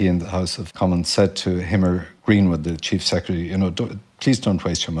opposition MP in the House of Commons said to him or Greenwood, the Chief Secretary, please don't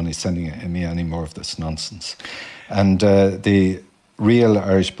waste your money sending me any more of this nonsense. And the real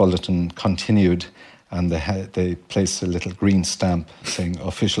Irish Bulletin continued, and they placed a little green stamp saying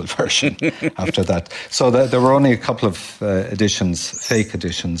official version after that. So there were only a couple of fake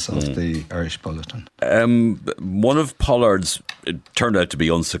editions of the Irish Bulletin. One of Pollard's, it turned out to be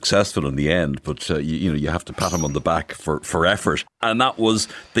unsuccessful in the end, but you have to pat him on the back for effort. And that was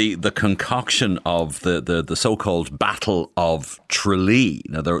the concoction of the so-called Battle of Tralee.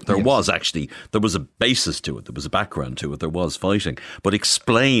 Now, there was a basis to it. There was a background to it. There was fighting. But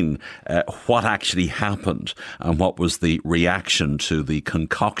explain what actually happened and what was the reaction to the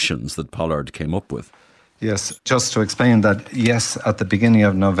concoctions that Pollard came up with. Yes, just to explain that, yes, at the beginning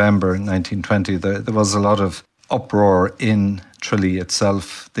of November 1920, there was a lot of uproar in Tralee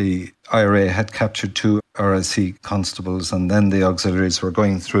itself. The IRA had captured 2 RSC constables, and then the auxiliaries were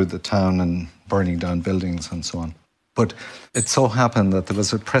going through the town and burning down buildings and so on. But it so happened that there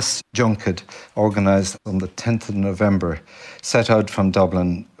was a press junket organised on the 10th of November, set out from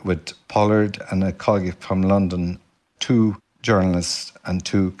Dublin with Pollard and a colleague from London, 2 journalists and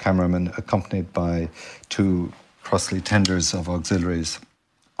 2 cameramen, accompanied by 2 Crossley tenders of auxiliaries.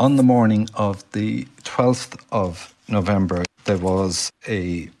 On the morning of the 12th of November, there was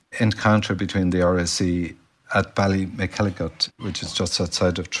an encounter between the RSC at Ballymacalligut, which is just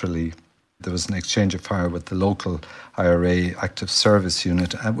outside of Tralee. There was an exchange of fire with the local IRA active service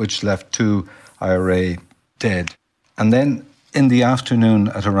unit, which left 2 IRA dead. And then in the afternoon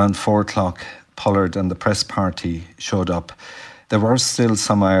at around 4 o'clock, Pollard and the press party showed up. There were still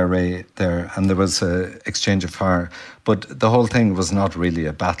some IRA there, and there was an exchange of fire. But the whole thing was not really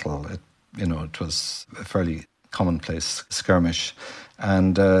a battle. It was a fairly commonplace skirmish.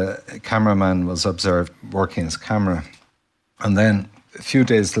 And a cameraman was observed working his camera. And then a few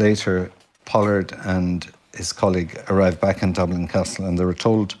days later, Pollard and his colleague arrived back in Dublin Castle, and they were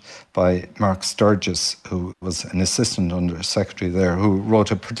told by Mark Sturgis, who was an assistant under secretary there, who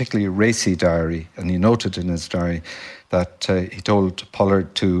wrote a particularly racy diary, and he noted in his diary that he told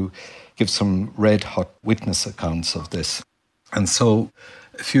Pollard to give some red-hot witness accounts of this. And so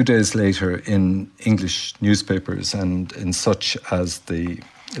a few days later, in English newspapers and in such as the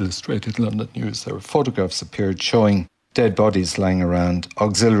Illustrated London News, there were photographs appeared showing dead bodies lying around,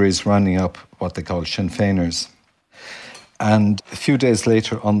 auxiliaries rounding up what they call Sinn Féiners. And a few days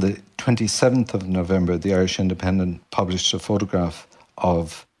later, on the 27th of November, the Irish Independent published a photograph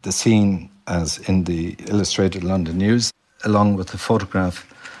of the scene as in the Illustrated London News, along with a photograph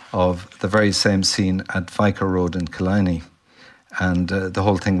of the very same scene at Vicar Road in Killiney. And the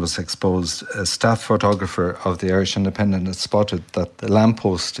whole thing was exposed. A staff photographer of the Irish Independent had spotted that the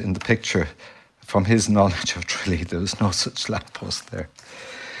lamppost in the picture, from his knowledge of Tralee, there was no such lamppost there.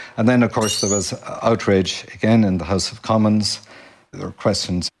 And then, of course, there was outrage again in the House of Commons. There were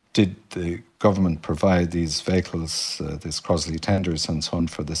questions, did the government provide these vehicles, these Crosley tenders and so on,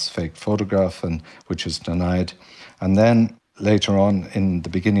 for this fake photograph, and which was denied. And then later on, in the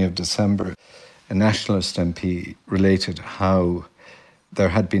beginning of December, a nationalist MP related how there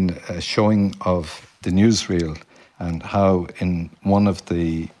had been a showing of the newsreel and how in one of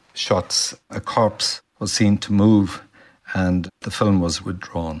the shots a corpse was seen to move and the film was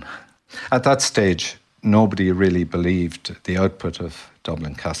withdrawn. At that stage, nobody really believed the output of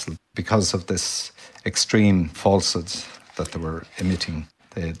Dublin Castle because of this extreme falsehoods that they were emitting.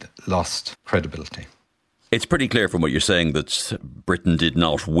 They had lost credibility. It's pretty clear from what you're saying that Britain did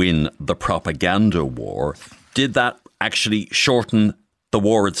not win the propaganda war. Did that actually shorten the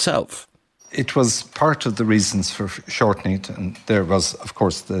war itself? It was part of the reasons for shortening it. And there was, of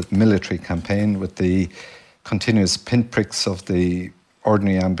course, the military campaign with the continuous pinpricks of the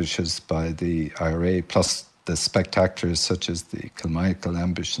ordinary ambushes by the IRA, plus the spectaculars such as the Kilmichael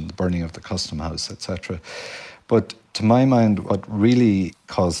ambush and the burning of the Custom House, etc. But to my mind, what really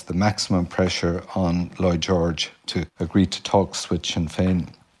caused the maximum pressure on Lloyd George to agree to talks with Sinn Féin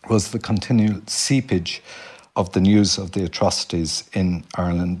was the continual seepage of the news of the atrocities in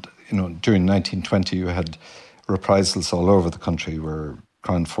Ireland. You know, during 1920, you had reprisals all over the country where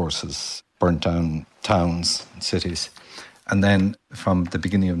Crown forces burnt down towns and cities. And then from the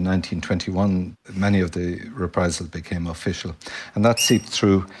beginning of 1921, many of the reprisals became official. And that seeped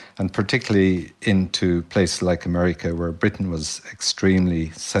through, and particularly into places like America, where Britain was extremely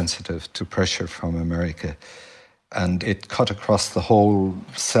sensitive to pressure from America. And it cut across the whole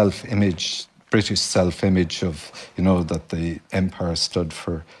self-image, British self-image of, you know, that the empire stood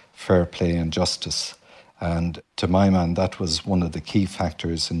for fair play and justice. And to my mind, that was one of the key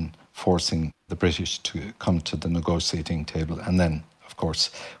factors in forcing the British to come to the negotiating table, and then, of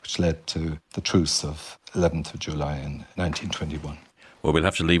course, which led to the truce of 11th of July in 1921. Well, we'll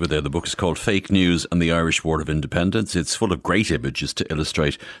have to leave it there. The book is called Fake News and the Irish War of Independence. It's full of great images to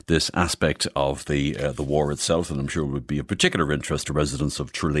illustrate this aspect of the war itself, and I'm sure it would be of particular interest to residents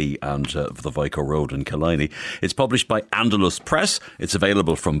of Tralee and the Vicar Road in Killiney. It's published by Andalus Press. It's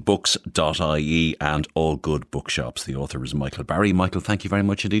available from books.ie and all good bookshops. The author is Michael Barry. Michael, thank you very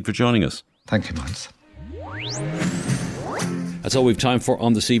much indeed for joining us. Thank you, Miles. That's all we've time for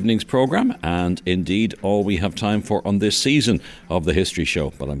on this evening's programme, and indeed all we have time for on this season of The History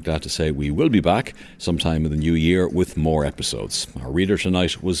Show. But I'm glad to say we will be back sometime in the new year with more episodes. Our reader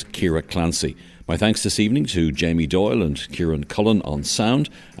tonight was Ciara Clancy. My thanks this evening to Jamie Doyle and Kieran Cullen on sound,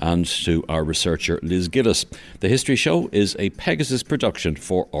 and to our researcher Liz Gillis. The History Show is a Pegasus production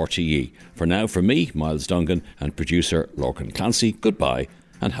for RTE. For now, from me, Miles Dungan, and producer Lorcan Clancy, goodbye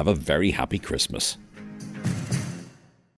and have a very happy Christmas.